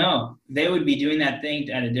all know they would be doing that thing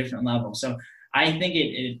at a different level. So I think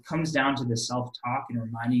it comes down to the self-talk and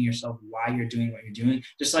reminding yourself why you're doing what you're doing.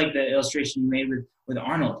 Just like the illustration you made with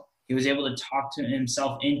Arnold. He was able to talk to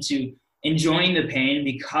himself into enjoying the pain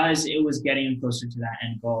because it was getting him closer to that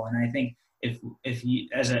end goal. And I think if you,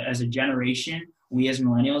 as a generation, we as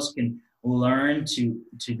millennials can learn to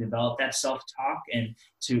develop that self-talk and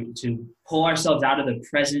to pull ourselves out of the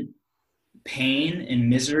present pain and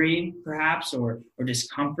misery, perhaps, or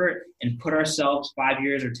discomfort, and put ourselves 5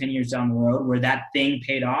 years or 10 years down the road where that thing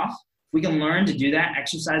paid off. If we can learn to do that,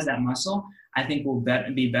 exercise that muscle, I think we'll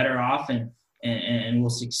be better off and we'll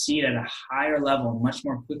succeed at a higher level much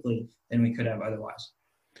more quickly than we could have otherwise.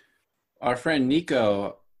 Our friend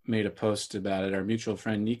Nico made a post about it. Our mutual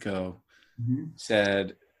friend Nico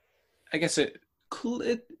said, I guess it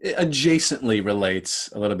adjacently relates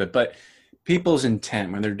a little bit, but people's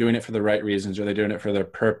intent when they're doing it for the right reasons, or they're doing it for their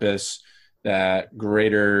purpose, that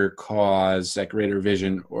greater cause, that greater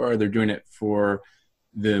vision, or they're doing it for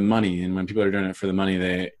the money. And when people are doing it for the money,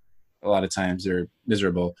 a lot of times they're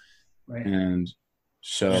miserable. Right. And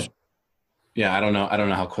so, yeah, I don't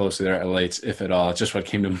know how closely that relates, if at all. It's just what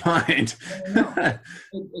came to mind. No,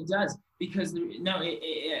 it does, because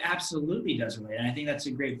it absolutely does relate. And I think that's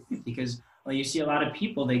a great point, because you see a lot of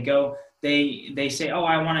people, they say, oh,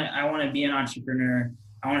 I want to be an entrepreneur.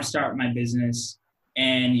 I want to start my business.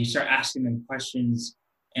 And you start asking them questions.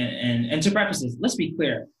 And to preface this, let's be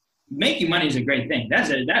clear. Making money is a great thing.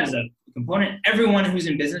 That is a component. Everyone who's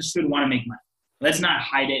in business should want to make money. Let's not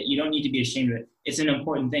hide it. You don't need to be ashamed of it. It's an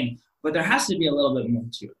important thing. But there has to be a little bit more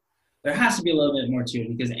to it. There has to be a little bit more to it,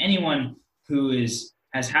 because anyone who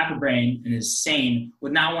has half a brain and is sane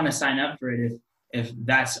would not want to sign up for it if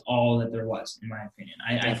that's all that there was, in my opinion.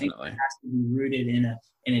 I think it has to be rooted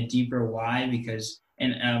in a deeper why, because,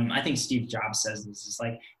 and I think Steve Jobs says this, it's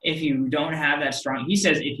like, if you don't have that strong, he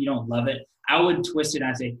says, if you don't love it, I would twist it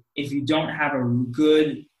and say, if you don't have a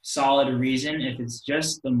good, solid reason, if it's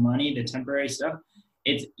just the money, the temporary stuff,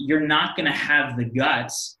 you're not going to have the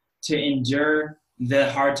guts to endure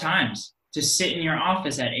the hard times, to sit in your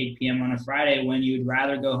office at 8 p.m. on a Friday when you'd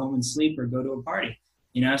rather go home and sleep or go to a party,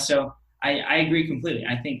 So I agree completely.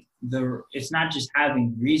 I think it's not just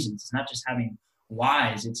having reasons, it's not just having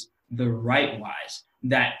whys, it's the right whys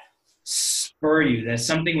that spur you, that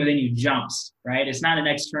something within you jumps, right? It's not an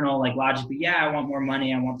external, logically, yeah, I want more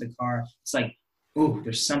money, I want the car. It's like, ooh,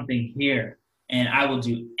 there's something here, and I will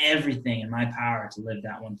do everything in my power to live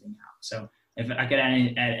that one thing out. So if I could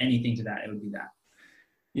add anything to that, it would be that.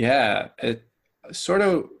 Yeah, it sort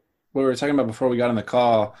of what we were talking about before we got on the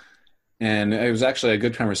call, and it was actually a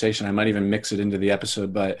good conversation. I might even mix it into the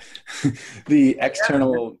episode, but the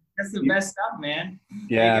external... That's the best stuff, man.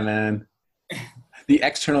 Yeah, man. The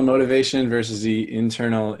external motivation versus the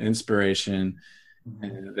internal inspiration.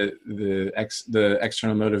 And the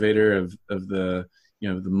external motivator of the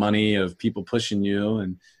the money, of people pushing you,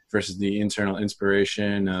 and versus the internal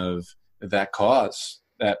inspiration of that cause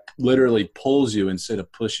that literally pulls you instead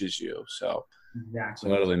of pushes you. So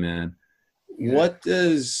exactly. Totally, man. Yeah. What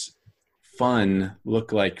does fun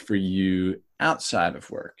look like for you outside of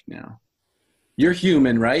work now? You're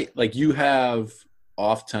human, right? You have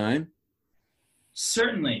off time.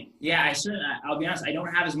 Certainly. Yeah, I'll be honest, I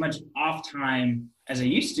don't have as much off time as I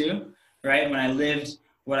used to, right? When I lived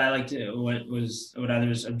what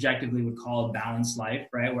others objectively would call a balanced life,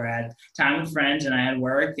 right? Where I had time with friends, and I had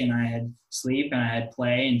work, and I had sleep, and I had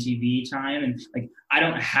play and TV time. And I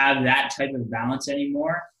don't have that type of balance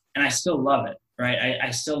anymore. And I still love it, right? I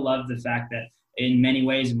still love the fact that in many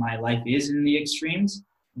ways my life is in the extremes.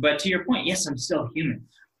 But to your point, yes, I'm still human.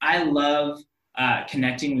 I love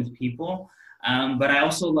connecting with people. But I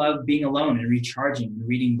also love being alone and recharging and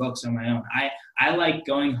reading books on my own. I like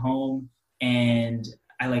going home and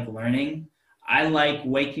I like learning. I like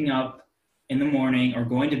waking up in the morning or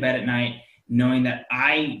going to bed at night knowing that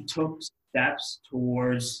I took steps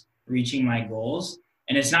towards reaching my goals.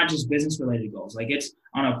 And it's not just business related goals. Like it's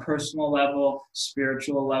on a personal level,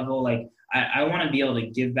 spiritual level. Like I want to be able to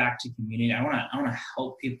give back to community. I want to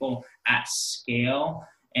help people at scale.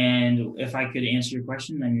 And if I could answer your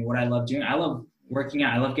question, I mean, what I love doing, I love working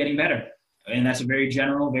out. I love getting better. And that's a very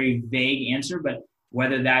general, very vague answer, but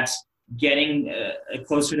whether that's getting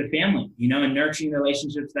closer to family, and nurturing the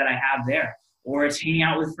relationships that I have there, or it's hanging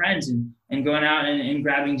out with friends and going out and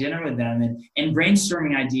grabbing dinner with them and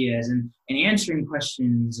brainstorming ideas and answering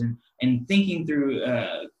questions and thinking through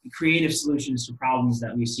creative solutions to problems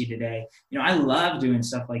that we see today. I love doing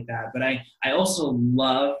stuff like that, but I also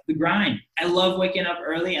love the grind. I love waking up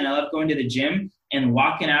early and I love going to the gym and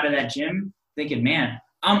walking out of that gym thinking, man,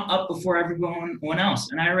 I'm up before everyone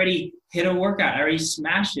else. And I already hit a workout. I already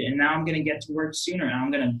smashed it. And now I'm going to get to work sooner and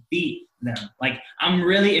I'm going to beat them. Like I'm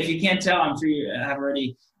really, if you can't tell, I'm sure you have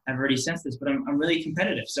already sensed this, but I'm really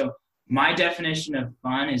competitive. So my definition of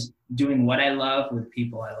fun is doing what I love with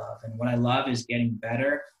people I love. And what I love is getting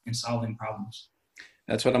better and solving problems.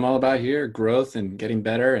 That's what I'm all about here, growth and getting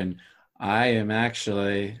better. And I am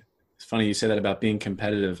actually, it's funny you say that about being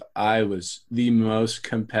competitive. I was the most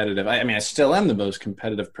competitive. I mean, I still am the most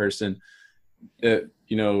competitive person,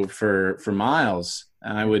 for miles.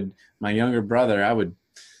 And my younger brother,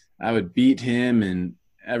 I would beat him and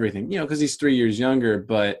everything, because he's 3 years younger,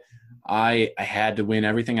 but I had to win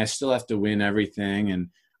everything. I still have to win everything. And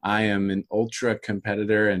I am an ultra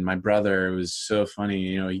competitor. And my brother, was so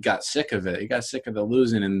funny. He got sick of it. He got sick of the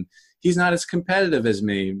losing, and he's not as competitive as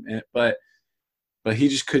me, but he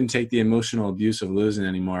just couldn't take the emotional abuse of losing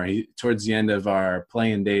anymore. Towards the end of our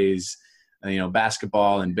playing days,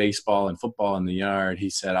 basketball and baseball and football in the yard, he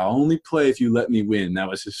said, "I'll only play if you let me win." That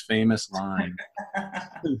was his famous line.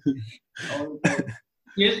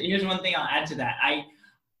 Here's one thing I'll add to that.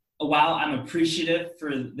 While I'm appreciative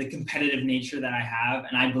for the competitive nature that I have,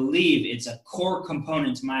 and I believe it's a core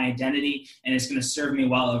component to my identity and it's going to serve me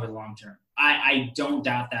well over the long term. I don't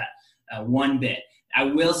doubt that one bit. I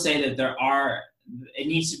will say that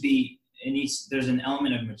there's an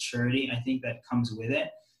element of maturity, I think, that comes with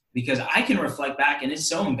it, because I can reflect back, and it's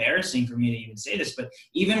so embarrassing for me to even say this, but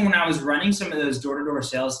even when I was running some of those door-to-door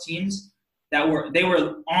sales teams, they were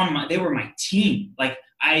my team. Like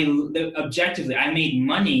objectively, I made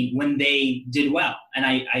money when they did well, and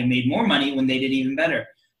I made more money when they did even better.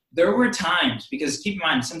 There were times, because keep in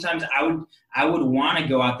mind, sometimes I would want to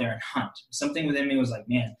go out there and hunt. Something within me was like,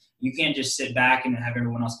 man, you can't just sit back and have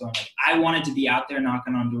everyone else going. Like, I wanted to be out there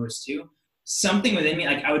knocking on doors too. Something within me,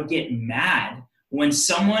 like I would get mad when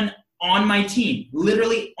someone on my team,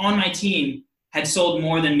 literally on my team, had sold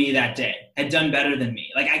more than me that day, had done better than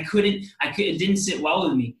me. Like it didn't sit well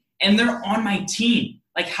with me. And they're on my team.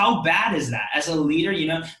 Like, how bad is that? As a leader,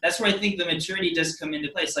 that's where I think the maturity does come into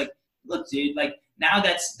place. Like, look, dude, like now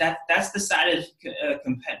that's the side of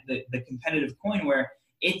the competitive coin where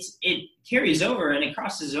it carries over and it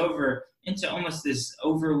crosses over into almost this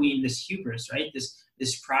hubris, right?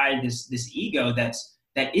 This pride, this ego that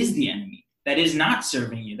is the enemy, that is not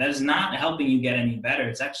serving you, that is not helping you get any better.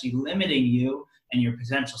 It's actually limiting you and your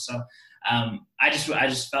potential. So I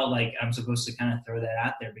just felt like I'm supposed to kind of throw that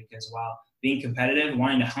out there, because while being competitive,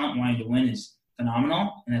 wanting to hunt, wanting to win is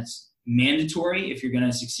phenomenal, and it's mandatory if you're going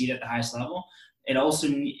to succeed at the highest level.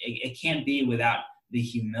 It can't be without the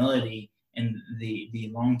humility and the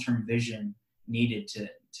long-term vision needed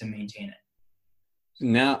to maintain it.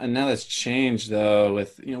 Now that's changed though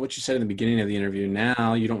with what you said in the beginning of the interview.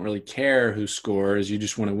 Now you don't really care who scores. You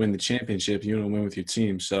just want to win the championship. You want to win with your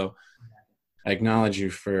team. So I acknowledge you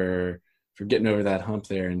for getting over that hump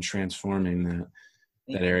there and transforming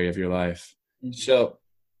that area of your life. So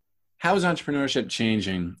how is entrepreneurship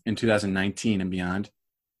changing in 2019 and beyond?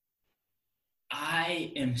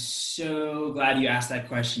 I am so glad you asked that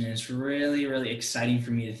question. It's really, really exciting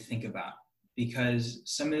for me to think about, because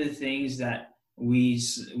some of the things that we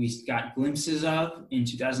got glimpses of in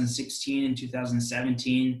 2016 and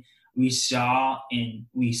 2017, we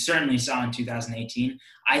certainly saw in 2018.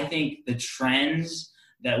 I think the trends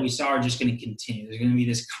that we saw are just going to continue. There's going to be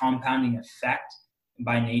this compounding effect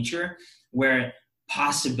by nature, where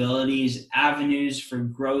possibilities, avenues for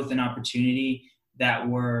growth and opportunity that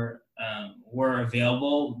were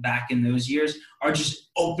available back in those years are just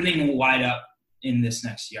opening wide up in this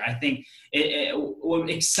next year. I think what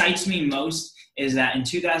excites me most is that in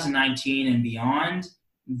 2019 and beyond,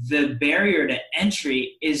 the barrier to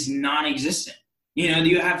entry is non-existent.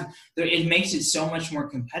 It makes it so much more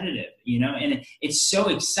competitive, and it's so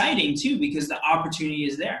exciting too, because the opportunity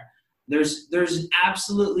is there. There's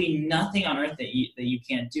absolutely nothing on earth that you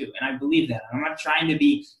can't do. And I believe that. I'm not trying to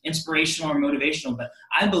be inspirational or motivational, but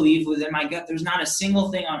I believe within my gut, there's not a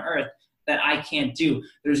single thing on earth that I can't do.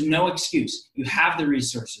 There's no excuse. You have the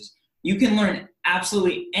resources. You can learn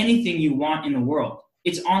absolutely anything you want in the world.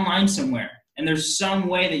 It's online somewhere, and there's some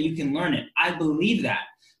way that you can learn it. I believe that.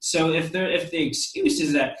 So if the excuse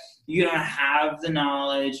is that you don't have the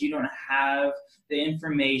knowledge, you don't have the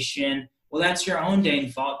information, well, that's your own dang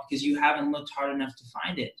fault, because you haven't looked hard enough to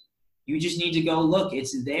find it. You just need to go look.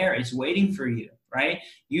 It's there. It's waiting for you, right?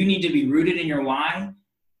 You need to be rooted in your why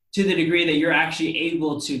to the degree that you're actually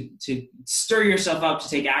able to stir yourself up to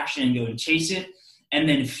take action and go and chase it, and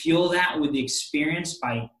then fuel that with the experience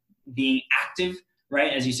by being active,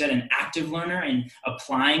 right? As you said, an active learner and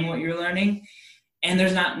applying what you're learning. And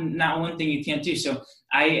there's not one thing you can't do. So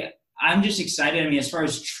I'm just excited. I mean, as far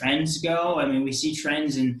as trends go, I mean, we see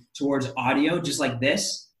trends towards audio just like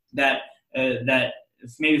this, that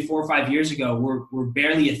maybe 4 or 5 years ago were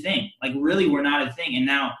barely a thing. Like, really, we're not a thing. And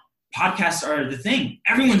now podcasts are the thing.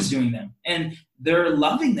 Everyone's doing them, and they're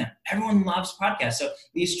loving them. Everyone loves podcasts. So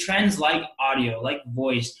these trends like audio, like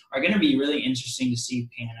voice, are going to be really interesting to see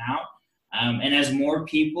pan out. And as more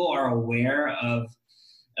people are aware of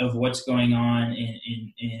what's going on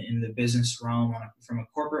in the business realm from a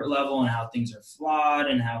corporate level, and how things are flawed,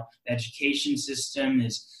 and how the education system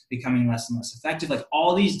is becoming less and less effective. Like,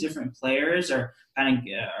 all these different players are kind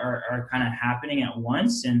of happening at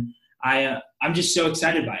once. And I'm just so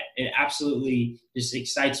excited by it. It absolutely just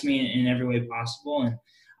excites me in every way possible. And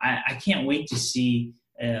I can't wait to see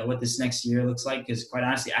what this next year looks like, because quite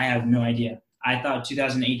honestly, I have no idea. I thought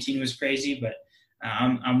 2018 was crazy, but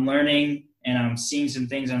I'm learning, and I'm seeing some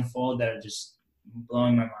things unfold that are just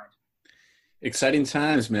blowing my mind. Exciting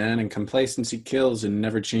times, man, and complacency kills in an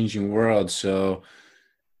never-changing world. So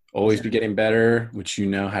always be getting better, which you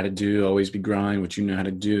know how to do. Always be growing, which you know how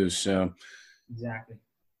to do. So exactly.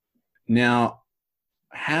 Now,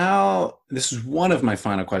 this is one of my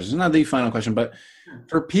final questions, not the final question, but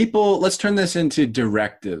for people, let's turn this into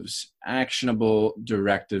directives, actionable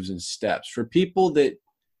directives and steps for people that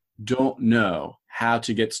don't know how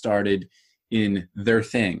to get started in their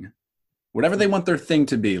thing, whatever they want their thing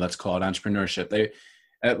to be. Let's call it entrepreneurship.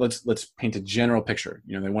 Let's paint a general picture.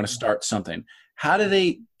 They want to start something. How do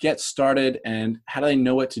they get started, and how do they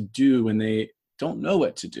know what to do when they don't know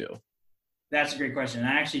what to do? That's a great question.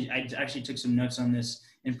 I actually took some notes on this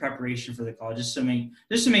in preparation for the call, just to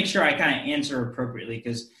make sure I kind of answer appropriately,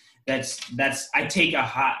 because I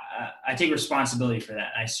take responsibility for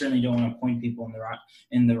that. I certainly don't want to point people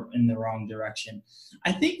in the wrong direction.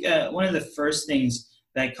 I think one of the first things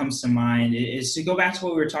that comes to mind is to go back to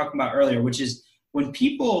what we were talking about earlier, which is when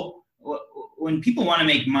people want to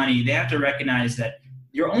make money, they have to recognize that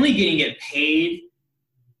you're only going to get paid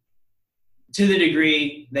to the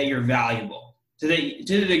degree that you're valuable, to the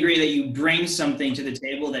degree that you bring something to the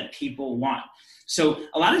table that people want. So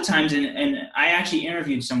a lot of times, and I actually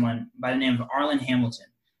interviewed someone by the name of Arlen Hamilton.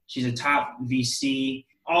 She's a top VC,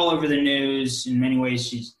 all over the news in many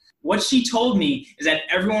ways. What she told me is that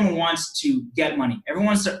everyone wants to get money. Everyone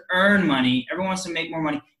wants to earn money. Everyone wants to make more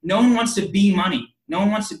money. No one wants to be money. No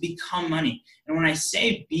one wants to become money. And when I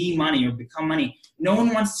say be money or become money, no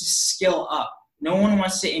one wants to skill up. No one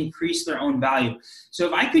wants to increase their own value. So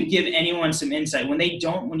if I could give anyone some insight, when you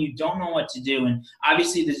don't know what to do, and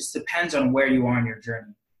obviously this depends on where you are in your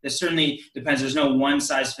journey. This certainly depends. There's no one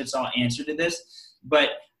size fits all answer to this, but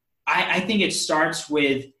I think it starts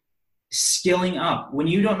with skilling up. When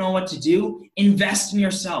you don't know what to do, invest in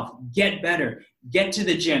yourself, get better, get to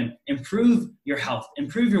the gym, improve your health,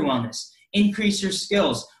 improve your wellness, increase your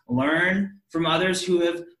skills, learn from others who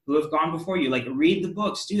have gone before you, like read the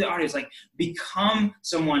books, do the audios, like become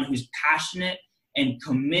someone who's passionate and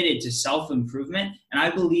committed to self-improvement. And I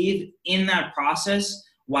believe in that process,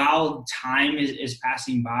 while time is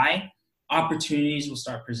passing by, opportunities will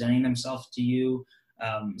start presenting themselves to you.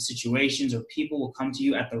 Situations or people will come to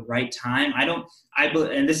you at the right time.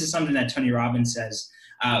 And this is something that Tony Robbins says,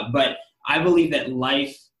 but I believe that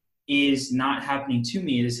life is not happening to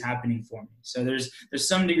me, it is happening for me. So there's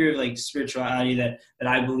some degree of like spirituality that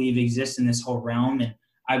I believe exists in this whole realm, and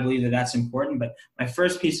I believe that that's important. But my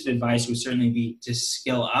first piece of advice would certainly be to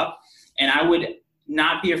skill up, and I would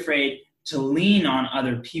not be afraid to lean on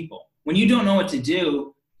other people. When you don't know what to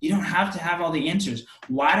do, you don't have to have all the answers.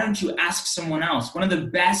 Why don't you ask someone else? One of the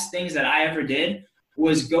best things that I ever did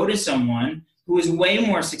was go to someone who was way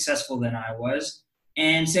more successful than I was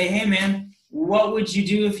and say, hey man, what would you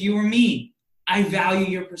do if you were me? I value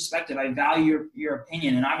your perspective. I value your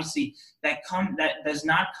opinion. And obviously that does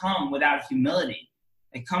not come without humility.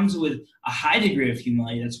 It comes with a high degree of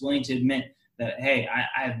humility that's willing to admit that, hey,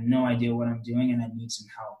 I have no idea what I'm doing and I need some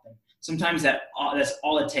help. And sometimes that's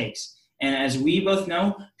all it takes. And as we both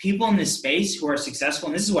know, people in this space who are successful,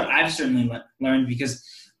 and this is what I've certainly learned because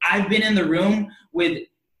I've been in the room with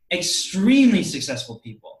extremely successful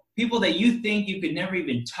people that you think you could never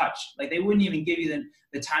even touch. Like they wouldn't even give you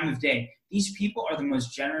the time of day. These people are the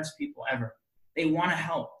most generous people ever. They want to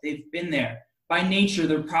help. They've been there. By nature,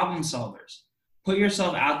 they're problem solvers. Put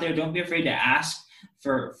yourself out there. Don't be afraid to ask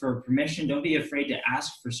for permission. Don't be afraid to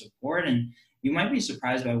ask for support. And you might be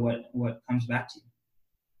surprised by what comes back to you.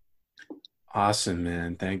 Awesome,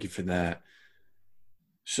 man. Thank you for that.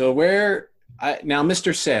 So now,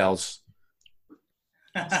 Mr. Sales,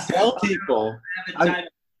 sell people. I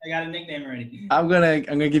got a nickname already. I'm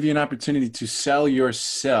gonna give you an opportunity to sell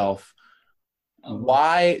yourself.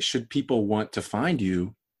 Why should people want to find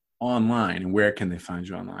you online, and where can they find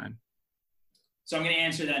you online? So I'm going to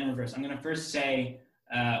answer that in reverse. I'm going to first say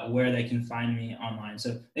where they can find me online.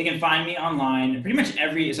 So they can find me online pretty much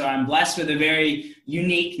so I'm blessed with a very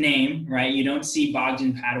unique name, right? You don't see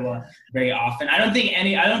Bogdan Padua very often. I don't think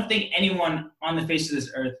anyone on the face of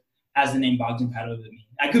this earth has the name Bogdan Padua with me.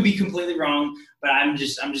 I could be completely wrong, but I'm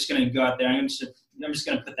just going to go out there. I'm just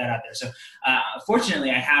going to put that out there. So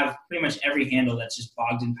fortunately, I have pretty much every handle that's just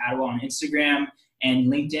Bogdan Padua on Instagram and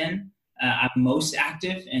LinkedIn. I'm most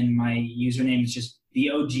active, and my username is just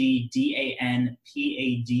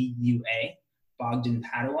BOGDANPADUA, Bogdan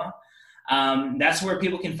Padua. That's where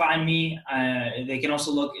people can find me. They can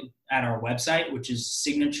also look at our website, which is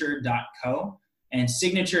signature.co. And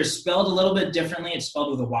signature is spelled a little bit differently. It's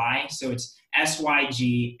spelled with a Y. So it's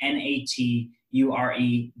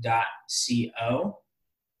SYGNATURE.co.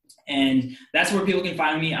 And that's where people can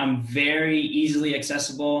find me. I'm very easily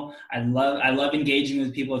accessible. I love engaging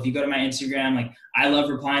with people. If you go to my Instagram, like I love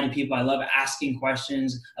replying to people. I love asking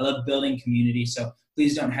questions. I love building community. So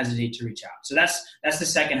please don't hesitate to reach out. So that's the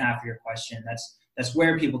second half of your question. That's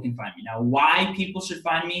where people can find me. Now, why people should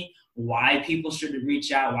find me, why people should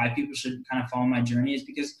reach out, why people should kind of follow my journey is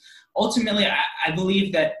because ultimately I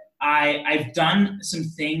believe that I've done some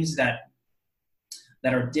things that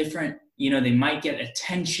are different. You know, they might get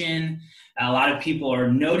attention. A lot of people are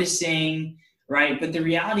noticing, right? But the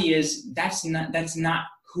reality is that's not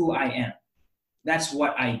who I am. That's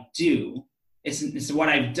what I do. It's what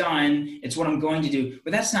I've done. It's what I'm going to do.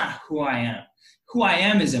 But that's not who I am. Who I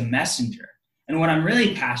am is a messenger. And what I'm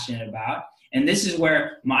really passionate about, and this is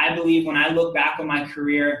where I believe when I look back on my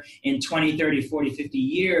career in 20, 30, 40, 50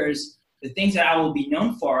 years, the things that I will be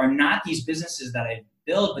known for are not these businesses that I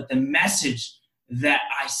build, but the message that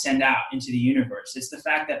I send out into the universe. It's the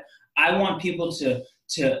fact that I want people to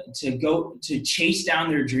go to chase down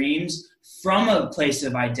their dreams from a place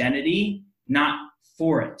of identity, not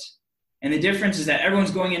for it. And the difference is that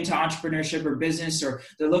everyone's going into entrepreneurship or business, or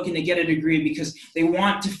they're looking to get a degree because they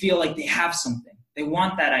want to feel like they have something. They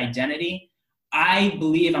want that identity. I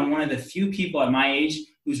believe I'm one of the few people at my age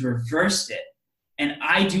who's reversed it. And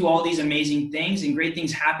I do all these amazing things and great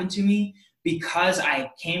things happen to me because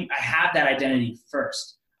I have that identity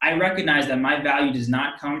first. I recognize that my value does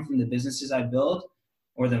not come from the businesses I build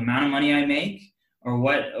or the amount of money I make or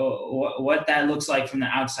what that looks like from the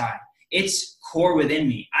outside. It's core within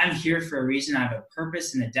me. I'm here for a reason. I have a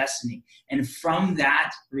purpose and a destiny. And from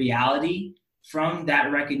that reality, from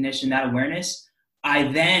that recognition, that awareness,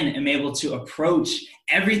 I then am able to approach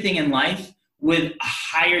everything in life with a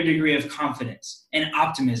higher degree of confidence and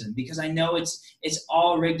optimism because I know it's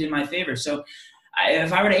all rigged in my favor. So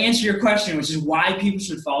if I were to answer your question, which is why people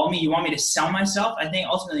should follow me, you want me to sell myself? I think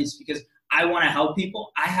ultimately it's because I want to help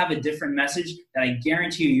people. I have a different message that I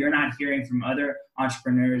guarantee you're not hearing from other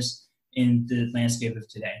entrepreneurs in the landscape of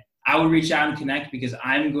today. I will reach out and connect because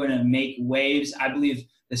I'm going to make waves. I believe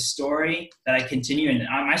the story that I continue, and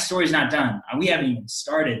my story's not done. We haven't even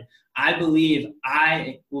started. I believe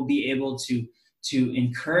I will be able to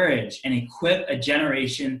encourage and equip a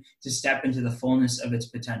generation to step into the fullness of its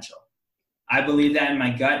potential. I believe that in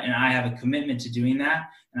my gut, and I have a commitment to doing that,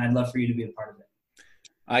 and I'd love for you to be a part of it.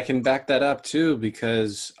 I can back that up too,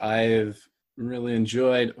 because I've really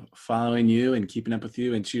enjoyed following you and keeping up with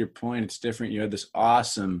you. And to your point, it's different. You had this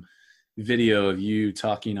awesome video of you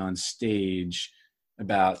talking on stage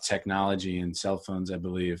about technology and cell phones, I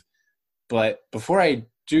believe. But before I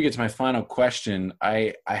do get to my final question,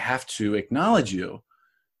 I have to acknowledge you.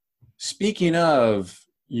 Speaking of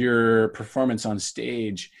your performance on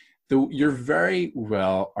stage, you're very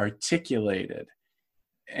well articulated.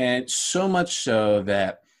 And so much so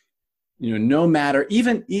that no matter,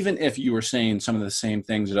 even if you were saying some of the same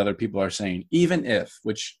things that other people are saying, even if,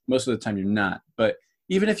 which most of the time you're not, but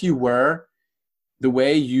even if you were, the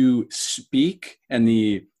way you speak and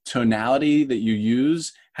the tonality that you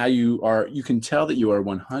use, how you are, you can tell that you are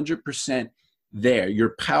 100% there.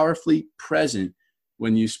 You're powerfully present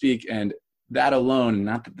when you speak, and that alone,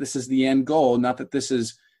 not that this is the end goal, not that this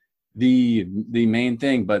is the main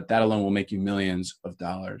thing, but that alone will make you millions of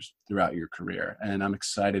dollars throughout your career. And I'm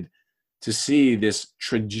excited to see this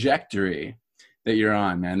trajectory that you're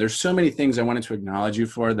on, man. There's so many things I wanted to acknowledge you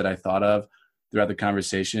for that I thought of throughout the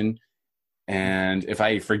conversation. And if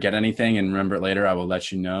I forget anything and remember it later, I will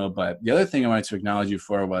let you know. But the other thing I wanted to acknowledge you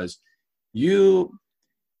for was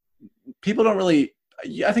people don't really,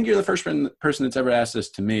 I think you're the first person that's ever asked this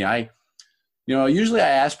to me. Usually I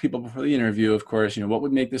ask people before the interview, of course, what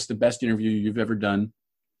would make this the best interview you've ever done?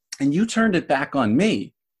 And you turned it back on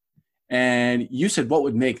me. And you said, what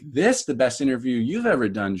would make this the best interview you've ever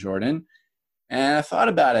done, Jordan? And I thought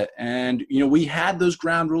about it. And, we had those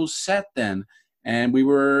ground rules set then. And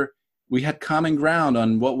we had common ground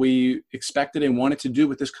on what we expected and wanted to do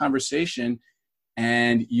with this conversation.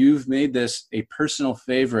 And you've made this a personal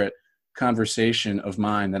favorite conversation of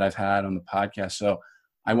mine that I've had on the podcast. So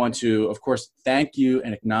I want to, of course, thank you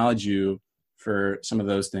and acknowledge you for some of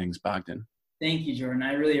those things, Bogdan. Thank you, Jordan.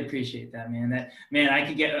 I really appreciate that, man. I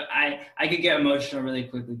could get emotional really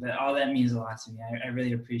quickly, but all that means a lot to me. I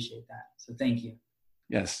really appreciate that. So thank you.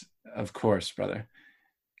 Yes, of course, brother.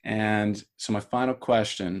 And so my final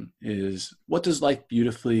question is, what does life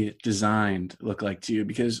beautifully designed look like to you?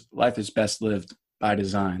 Because life is best lived by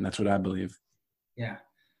design. That's what I believe. Yeah.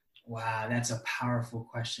 Wow, that's a powerful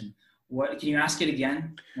question. What, can you ask it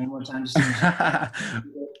again one more time?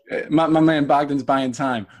 My man Bogdan's buying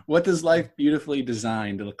time. What does life beautifully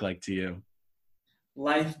designed look like to you?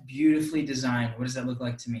 Life beautifully designed. What does that look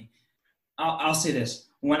like to me? I'll say this.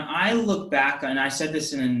 When I look back, and I said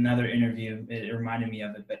this in another interview, it reminded me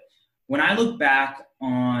of it, but when I look back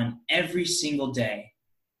on every single day,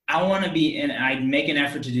 I want to be, and I make an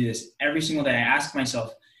effort to do this every single day. I ask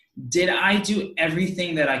myself, did I do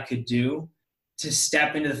everything that I could do to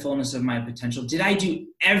step into the fullness of my potential? Did I do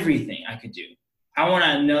everything I could do? I want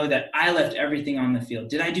to know that I left everything on the field.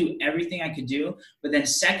 Did I do everything I could do? But then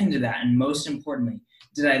second to that, and most importantly,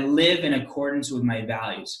 did I live in accordance with my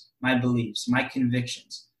values, my beliefs, my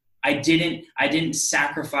convictions? I didn't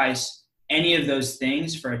sacrifice any of those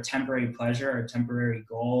things for a temporary pleasure or a temporary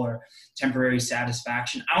goal or temporary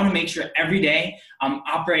satisfaction. I want to make sure every day I'm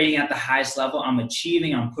operating at the highest level, I'm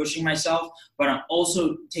achieving, I'm pushing myself, but I'm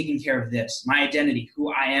also taking care of this, my identity,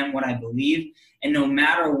 who I am, what I believe. And no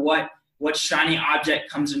matter what shiny object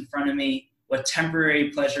comes in front of me, what temporary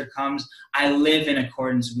pleasure comes, I live in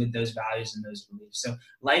accordance with those values and those beliefs. So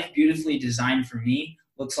life beautifully designed for me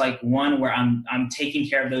looks like one where I'm taking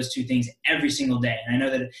care of those two things every single day. And I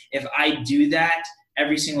know that if I do that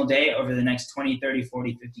every single day over the next 20, 30,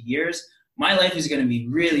 40, 50 years, my life is going to be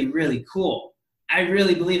really, really cool. I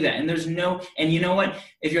really believe that. And and you know what?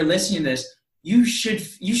 If you're listening to this, you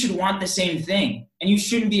should want the same thing. And you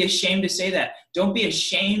shouldn't be ashamed to say that. Don't be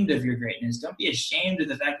ashamed of your greatness. Don't be ashamed of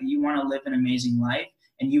the fact that you want to live an amazing life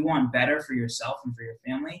and you want better for yourself and for your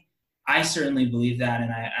family. I certainly believe that,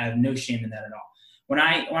 and I have no shame in that at all. When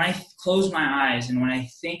I close my eyes and when I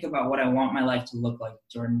think about what I want my life to look like,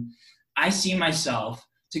 Jordan, I see myself,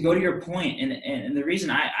 to go to your point, and the reason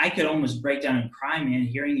I could almost break down and cry, man,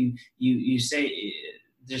 hearing you say,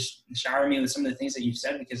 just shower me with some of the things that you've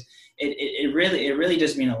said, because it really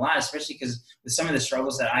does mean a lot, especially because with some of the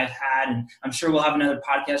struggles that I've had, and I'm sure we'll have another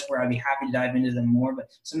podcast where I'd be happy to dive into them more, but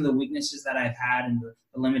some of the weaknesses that I've had and the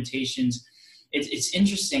limitations, it's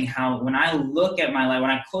interesting how when I look at my life, when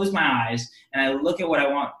I close my eyes and I look at what I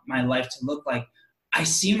want my life to look like, I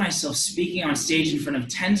see myself speaking on stage in front of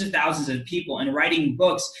tens of thousands of people and writing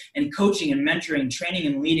books and coaching and mentoring, training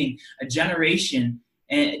and leading a generation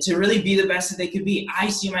and to really be the best that they could be. I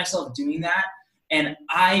see myself doing that. And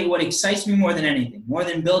what excites me more than anything, more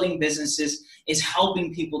than building businesses, is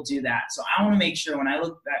helping people do that. So I want to make sure when I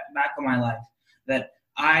look back on my life that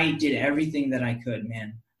I did everything that I could,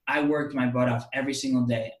 man. I worked my butt off every single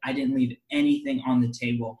day. I didn't leave anything on the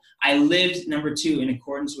table. I lived, number two, in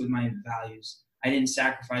accordance with my values. I didn't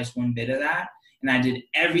sacrifice one bit of that. And I did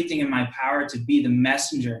everything in my power to be the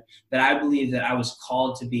messenger that I believe that I was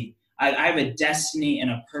called to be. I have a destiny and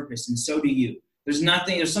a purpose, and so do you. There's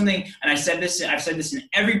something, and I've said this in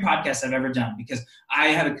every podcast I've ever done, because I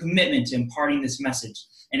have a commitment to imparting this message.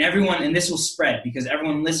 And this will spread, because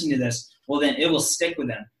everyone listening to this, well, then it will stick with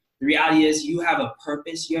them. The reality is you have a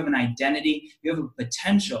purpose, you have an identity, you have a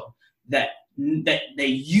potential that that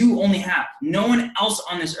you only have. No one else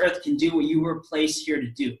on this earth can do what you were placed here to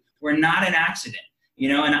do. We're not an accident,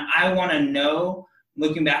 and I want to know,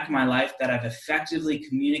 looking back in my life, that I've effectively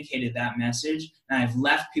communicated that message, and I've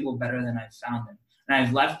left people better than I've found them. And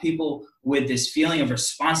I've left people with this feeling of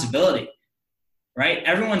responsibility, right?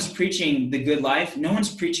 Everyone's preaching the good life. No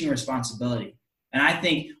one's preaching responsibility. And I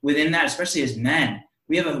think within that, especially as men,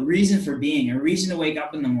 we have a reason for being, a reason to wake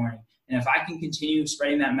up in the morning. And if I can continue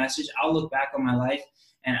spreading that message, I'll look back on my life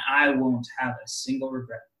and I won't have a single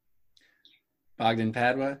regret. Bogdan,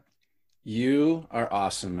 Padua, you are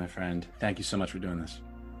awesome, my friend. Thank you so much for doing this.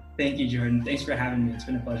 Thank you, Jordan. Thanks for having me. It's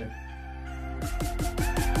been a pleasure.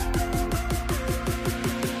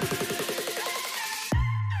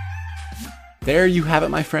 There you have it,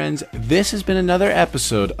 my friends. This has been another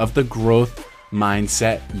episode of the Growth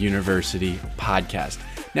Mindset University podcast.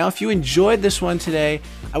 Now, if you enjoyed this one today,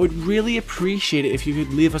 I would really appreciate it if you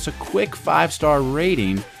could leave us a quick 5-star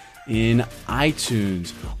rating in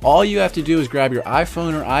iTunes. All you have to do is grab your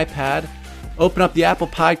iPhone or iPad, open up the Apple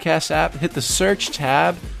Podcast app, hit the search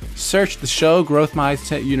tab, search the show, Growth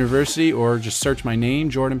Mindset University, or just search my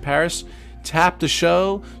name, Jordan Paris. Tap the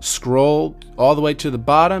show, scroll all the way to the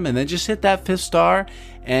bottom, and then just hit that 5th star,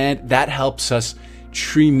 and that helps us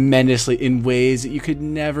tremendously in ways that you could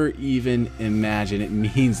never even imagine. It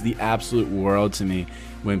means the absolute world to me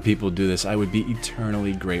when people do this. I would be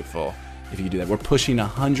eternally grateful if you do that. We're pushing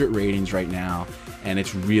 100 ratings right now, and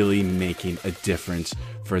it's really making a difference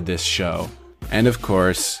for this show. And of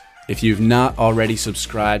course, if you've not already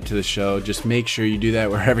subscribed to the show, just make sure you do that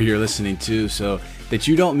wherever you're listening to so that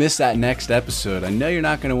you don't miss that next episode. I know you're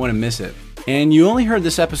not going to want to miss it. And you only heard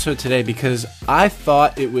this episode today because I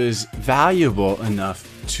thought it was valuable enough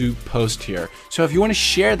to post here. So if you want to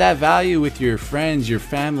share that value with your friends, your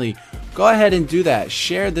family, go ahead and do that.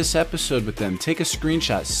 Share this episode with them. Take a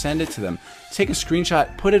screenshot, send it to them. Take a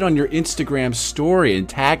screenshot, put it on your Instagram story and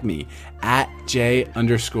tag me at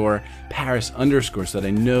J_Paris_ so that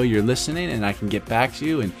I know you're listening and I can get back to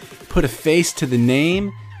you and put a face to the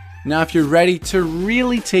name. Now, if you're ready to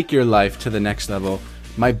really take your life to the next level,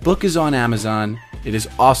 my book is on Amazon. It is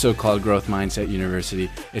also called Growth Mindset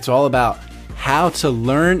University. It's all about how to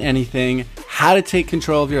learn anything, how to take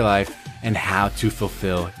control of your life, and how to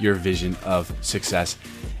fulfill your vision of success.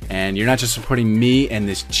 And you're not just supporting me and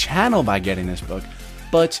this channel by getting this book,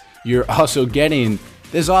 but you're also getting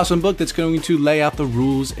this awesome book that's going to lay out the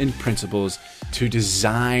rules and principles to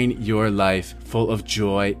design your life full of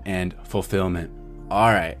joy and fulfillment.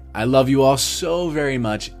 All right, I love you all so very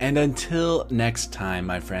much, and until next time,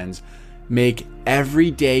 my friends, make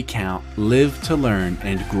every day count, live to learn,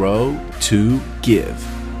 and grow to give.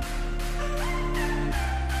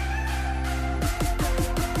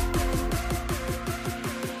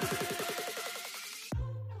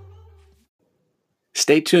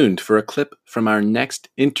 Stay tuned for a clip from our next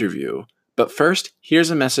interview, but first, here's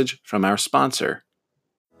a message from our sponsor.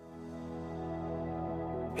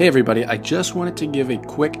 Hey everybody, I just wanted to give a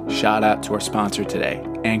quick shout out to our sponsor today,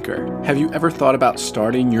 Anchor. Have you ever thought about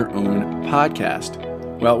starting your own podcast?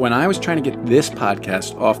 Well, when I was trying to get this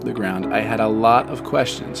podcast off the ground, I had a lot of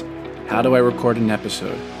questions. How do I record an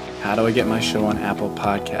episode? How do I get my show on Apple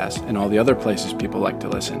Podcasts and all the other places people like to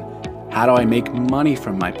listen? How do I make money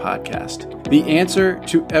from my podcast? The answer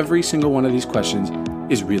to every single one of these questions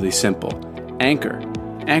is really simple. Anchor.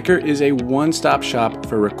 Anchor is a one-stop shop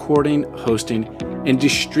for recording, hosting, and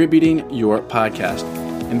distributing your podcast.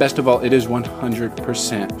 And best of all, it is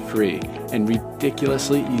 100% free and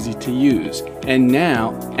ridiculously easy to use. And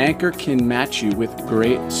now, Anchor can match you with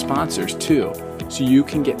great sponsors too, so you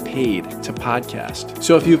can get paid to podcast.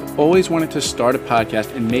 So if you've always wanted to start a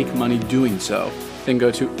podcast and make money doing so, then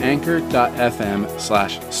go to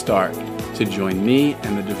anchor.fm/start to join me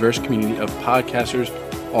and the diverse community of podcasters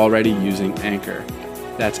already using Anchor.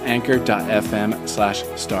 That's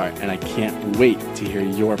anchor.fm/start, and I can't wait to hear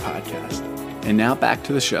your podcast. And now back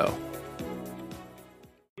to the show.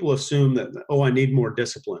 People assume that, I need more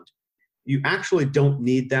discipline. You actually don't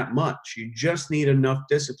need that much. You just need enough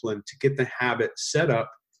discipline to get the habit set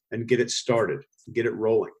up and get it started, get it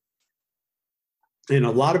rolling. And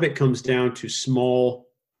a lot of it comes down to small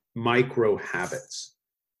micro habits.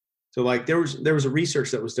 So like there was a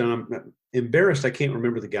research that was done. I'm embarrassed, I can't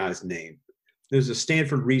remember the guy's name. There's a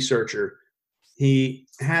Stanford researcher. He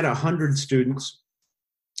had 100 students,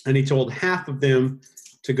 and he told half of them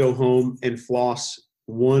to go home and floss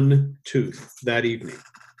one tooth that evening.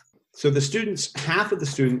 So half of the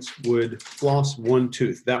students would floss one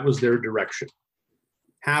tooth. That was their direction.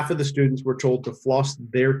 Half of the students were told to floss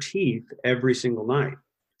their teeth every single night.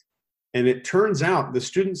 And it turns out the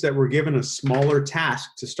students that were given a smaller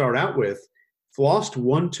task to start out with flossed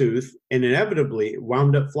one tooth, and inevitably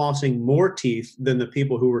wound up flossing more teeth than the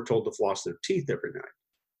people who were told to floss their teeth every night.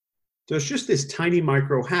 So it's just this tiny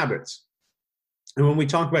micro habits. And when we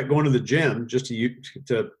talk about going to the gym, just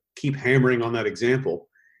to keep hammering on that example,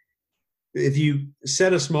 if you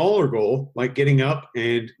set a smaller goal, like getting up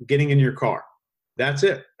and getting in your car, that's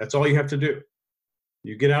it. That's all you have to do.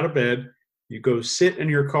 You get out of bed, you go sit in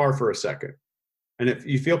your car for a second. And if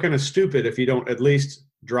you feel kind of stupid if you don't at least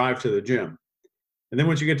drive to the gym. And then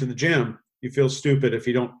once you get to the gym, you feel stupid if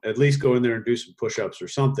you don't at least go in there and do some push-ups or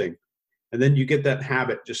something. And then you get that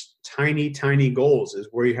habit, just tiny, tiny goals is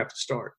where you have to start.